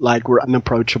feel like we're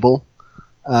unapproachable.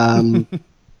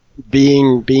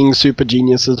 Being super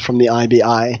geniuses from the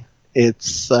IBI,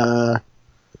 it's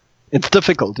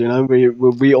difficult.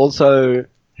 We also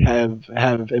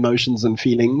have emotions and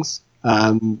feelings.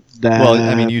 Well,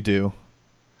 I mean, you do.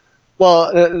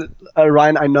 Well,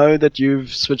 Ryan, I know that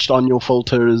you've switched on your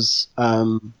filters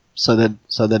so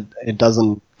that it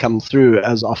doesn't come through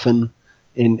as often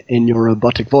in your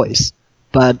robotic voice.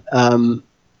 But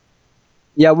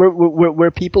yeah,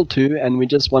 we're people too, and we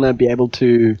just want to be able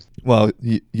to. Well,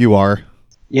 you are.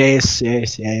 Yes.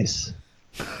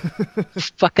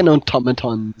 Fucking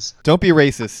automatons. Don't be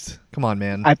racist. Come on,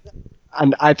 man.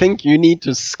 I think you need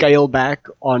to scale back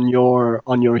on your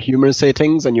humor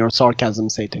settings and your sarcasm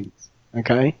settings.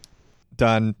 Okay.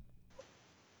 Done.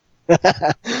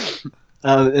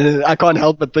 I can't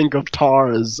help but think of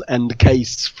Tars and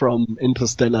Case from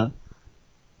Interstellar.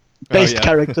 Best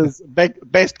characters in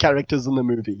the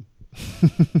movie.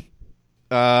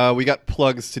 We got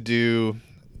plugs to do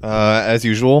as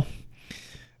usual.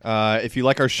 If you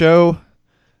like our show,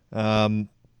 you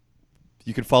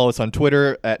can follow us on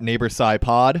Twitter at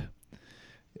NeighborSciPod.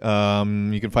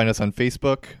 You can find us on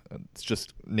Facebook. It's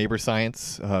just Neighbor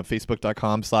Science,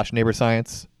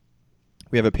 facebook.com/NeighborScience.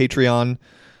 We have a Patreon,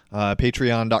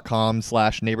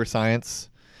 patreon.com/NeighborScience.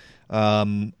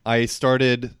 I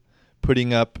started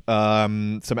putting up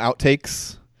some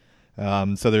outtakes.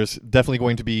 So there's definitely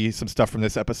going to be some stuff from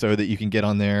this episode that you can get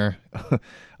on there.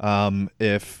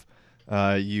 If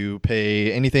you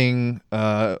pay anything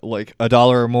like $1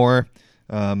 or more,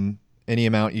 any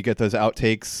amount, you get those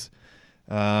outtakes.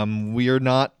 We are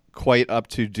not quite up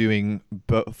to doing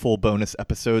full bonus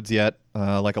episodes yet,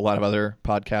 like a lot of other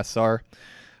podcasts are.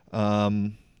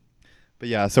 But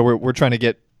yeah, so we're trying to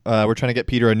get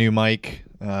Peter a new mic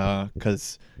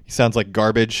because he sounds like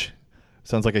garbage.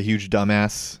 Sounds like a huge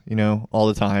dumbass, all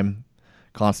the time,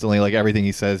 constantly. Like everything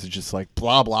he says is just like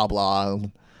blah blah blah.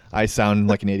 I sound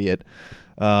like an idiot.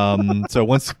 So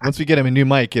once we get him a new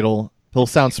mic, he'll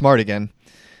sound smart again.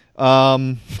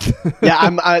 Yeah,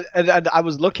 I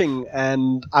was looking,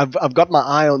 and I've got my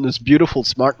eye on this beautiful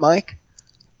smart mic,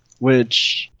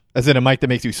 which as in a mic that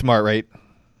makes you smart, right?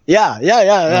 Yeah.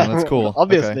 Oh, that's cool.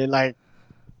 Obviously, okay. Like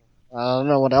I don't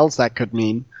know what else that could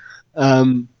mean. A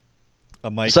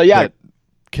mic that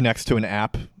connects to an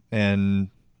app and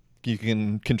you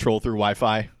can control through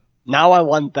Wi-Fi. Now I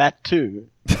want that too.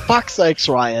 Fuck's sakes,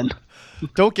 Ryan.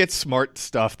 Don't get smart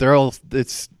stuff.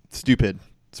 It's stupid.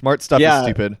 Smart stuff is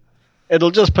stupid.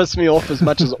 It'll just piss me off as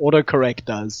much as autocorrect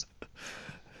does.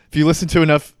 If you listen to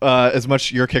enough, as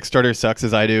much Your Kickstarter Sucks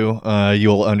as I do,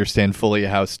 you'll understand fully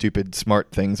how stupid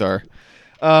smart things are.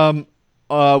 We have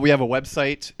a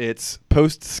website. It's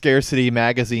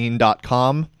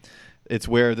postscarsitymagazine.com. It's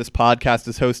where this podcast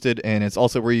is hosted, and it's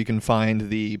also where you can find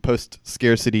the Post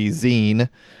Scarcity zine,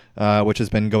 which has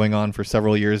been going on for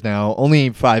several years now. Only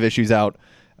 5 issues out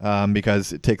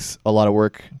because it takes a lot of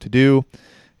work to do.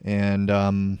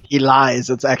 And he lies.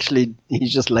 It's actually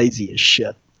he's just lazy as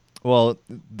shit. Well,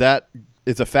 that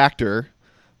is a factor,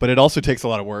 but it also takes a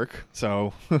lot of work.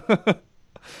 So, so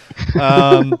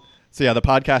yeah, the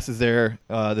podcast is there.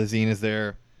 The zine is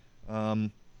there.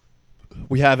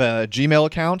 We have a Gmail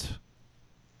account.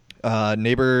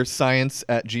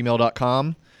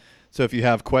 neighborscience@gmail.com. So if you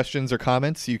have questions or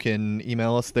comments, you can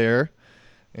email us there,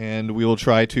 and we will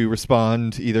try to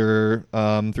respond either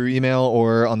through email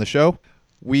or on the show.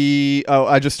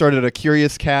 I just started a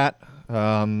Curious Cat.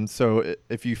 So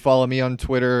if you follow me on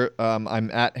Twitter,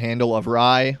 I'm at Handle of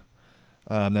Rye.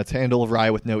 That's Handle of Rye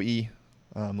with no E,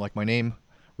 like my name,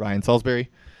 Ryan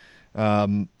Salisbury.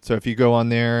 So if you go on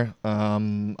there,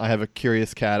 I have a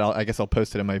Curious Cat. I guess I'll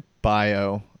post it in my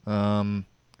bio.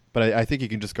 But I think you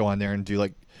can just go on there and do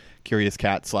like Curious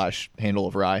Cat / Handle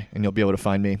of Rye, and you'll be able to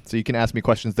find me. So you can ask me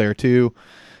questions there too.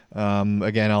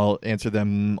 Again, I'll answer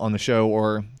them on the show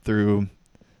or through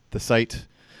the site.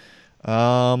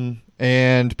 And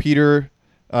Peter,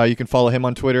 you can follow him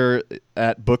on Twitter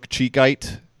at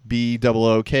BookCheekite,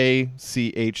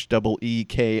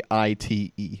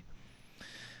 BookCheekite.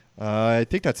 I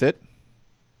think that's it.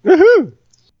 Woohoo!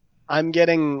 I'm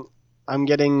getting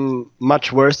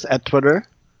much worse at Twitter.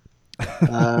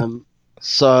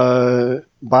 So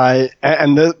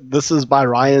this is by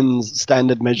Ryan's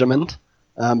standard measurement,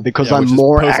 because I'm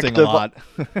more posting active. A lot.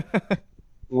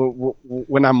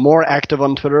 When I'm more active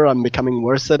on Twitter, I'm becoming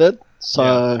worse at it.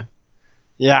 So,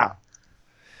 yeah.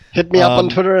 Hit me up on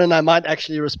Twitter and I might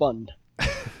actually respond.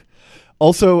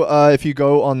 Also, if you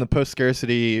go on the Post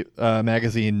Scarcity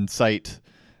magazine site,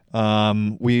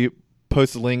 we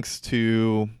post links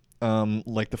to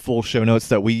like the full show notes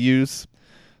that we use.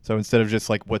 So instead of just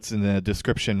like what's in the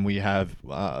description, we have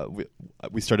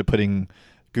we started putting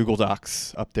Google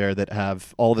Docs up there that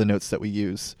have all the notes that we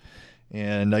use.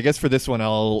 And I guess for this one,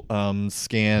 I'll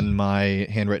scan my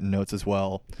handwritten notes as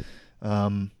well.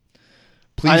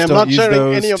 Please don't use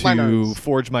those to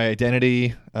forge my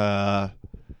identity. That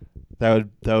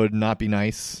would not be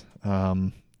nice.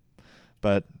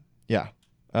 But yeah,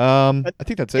 I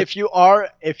think that's it. If you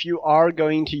are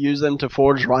going to use them to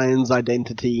forge Ryan's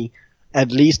identity,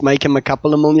 at least make him a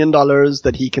couple of $1 million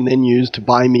that he can then use to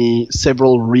buy me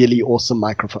several really awesome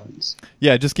microphones.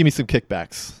 Yeah, just give me some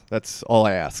kickbacks. That's all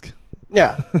I ask.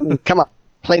 Yeah, come on,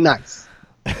 play nice.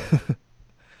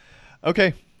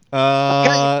 Okay.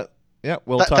 Yeah,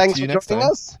 we'll talk to you next time. Thanks for joining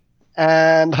us,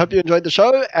 and hope you enjoyed the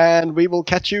show, and we will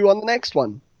catch you on the next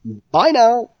one. Bye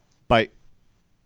now. Bye.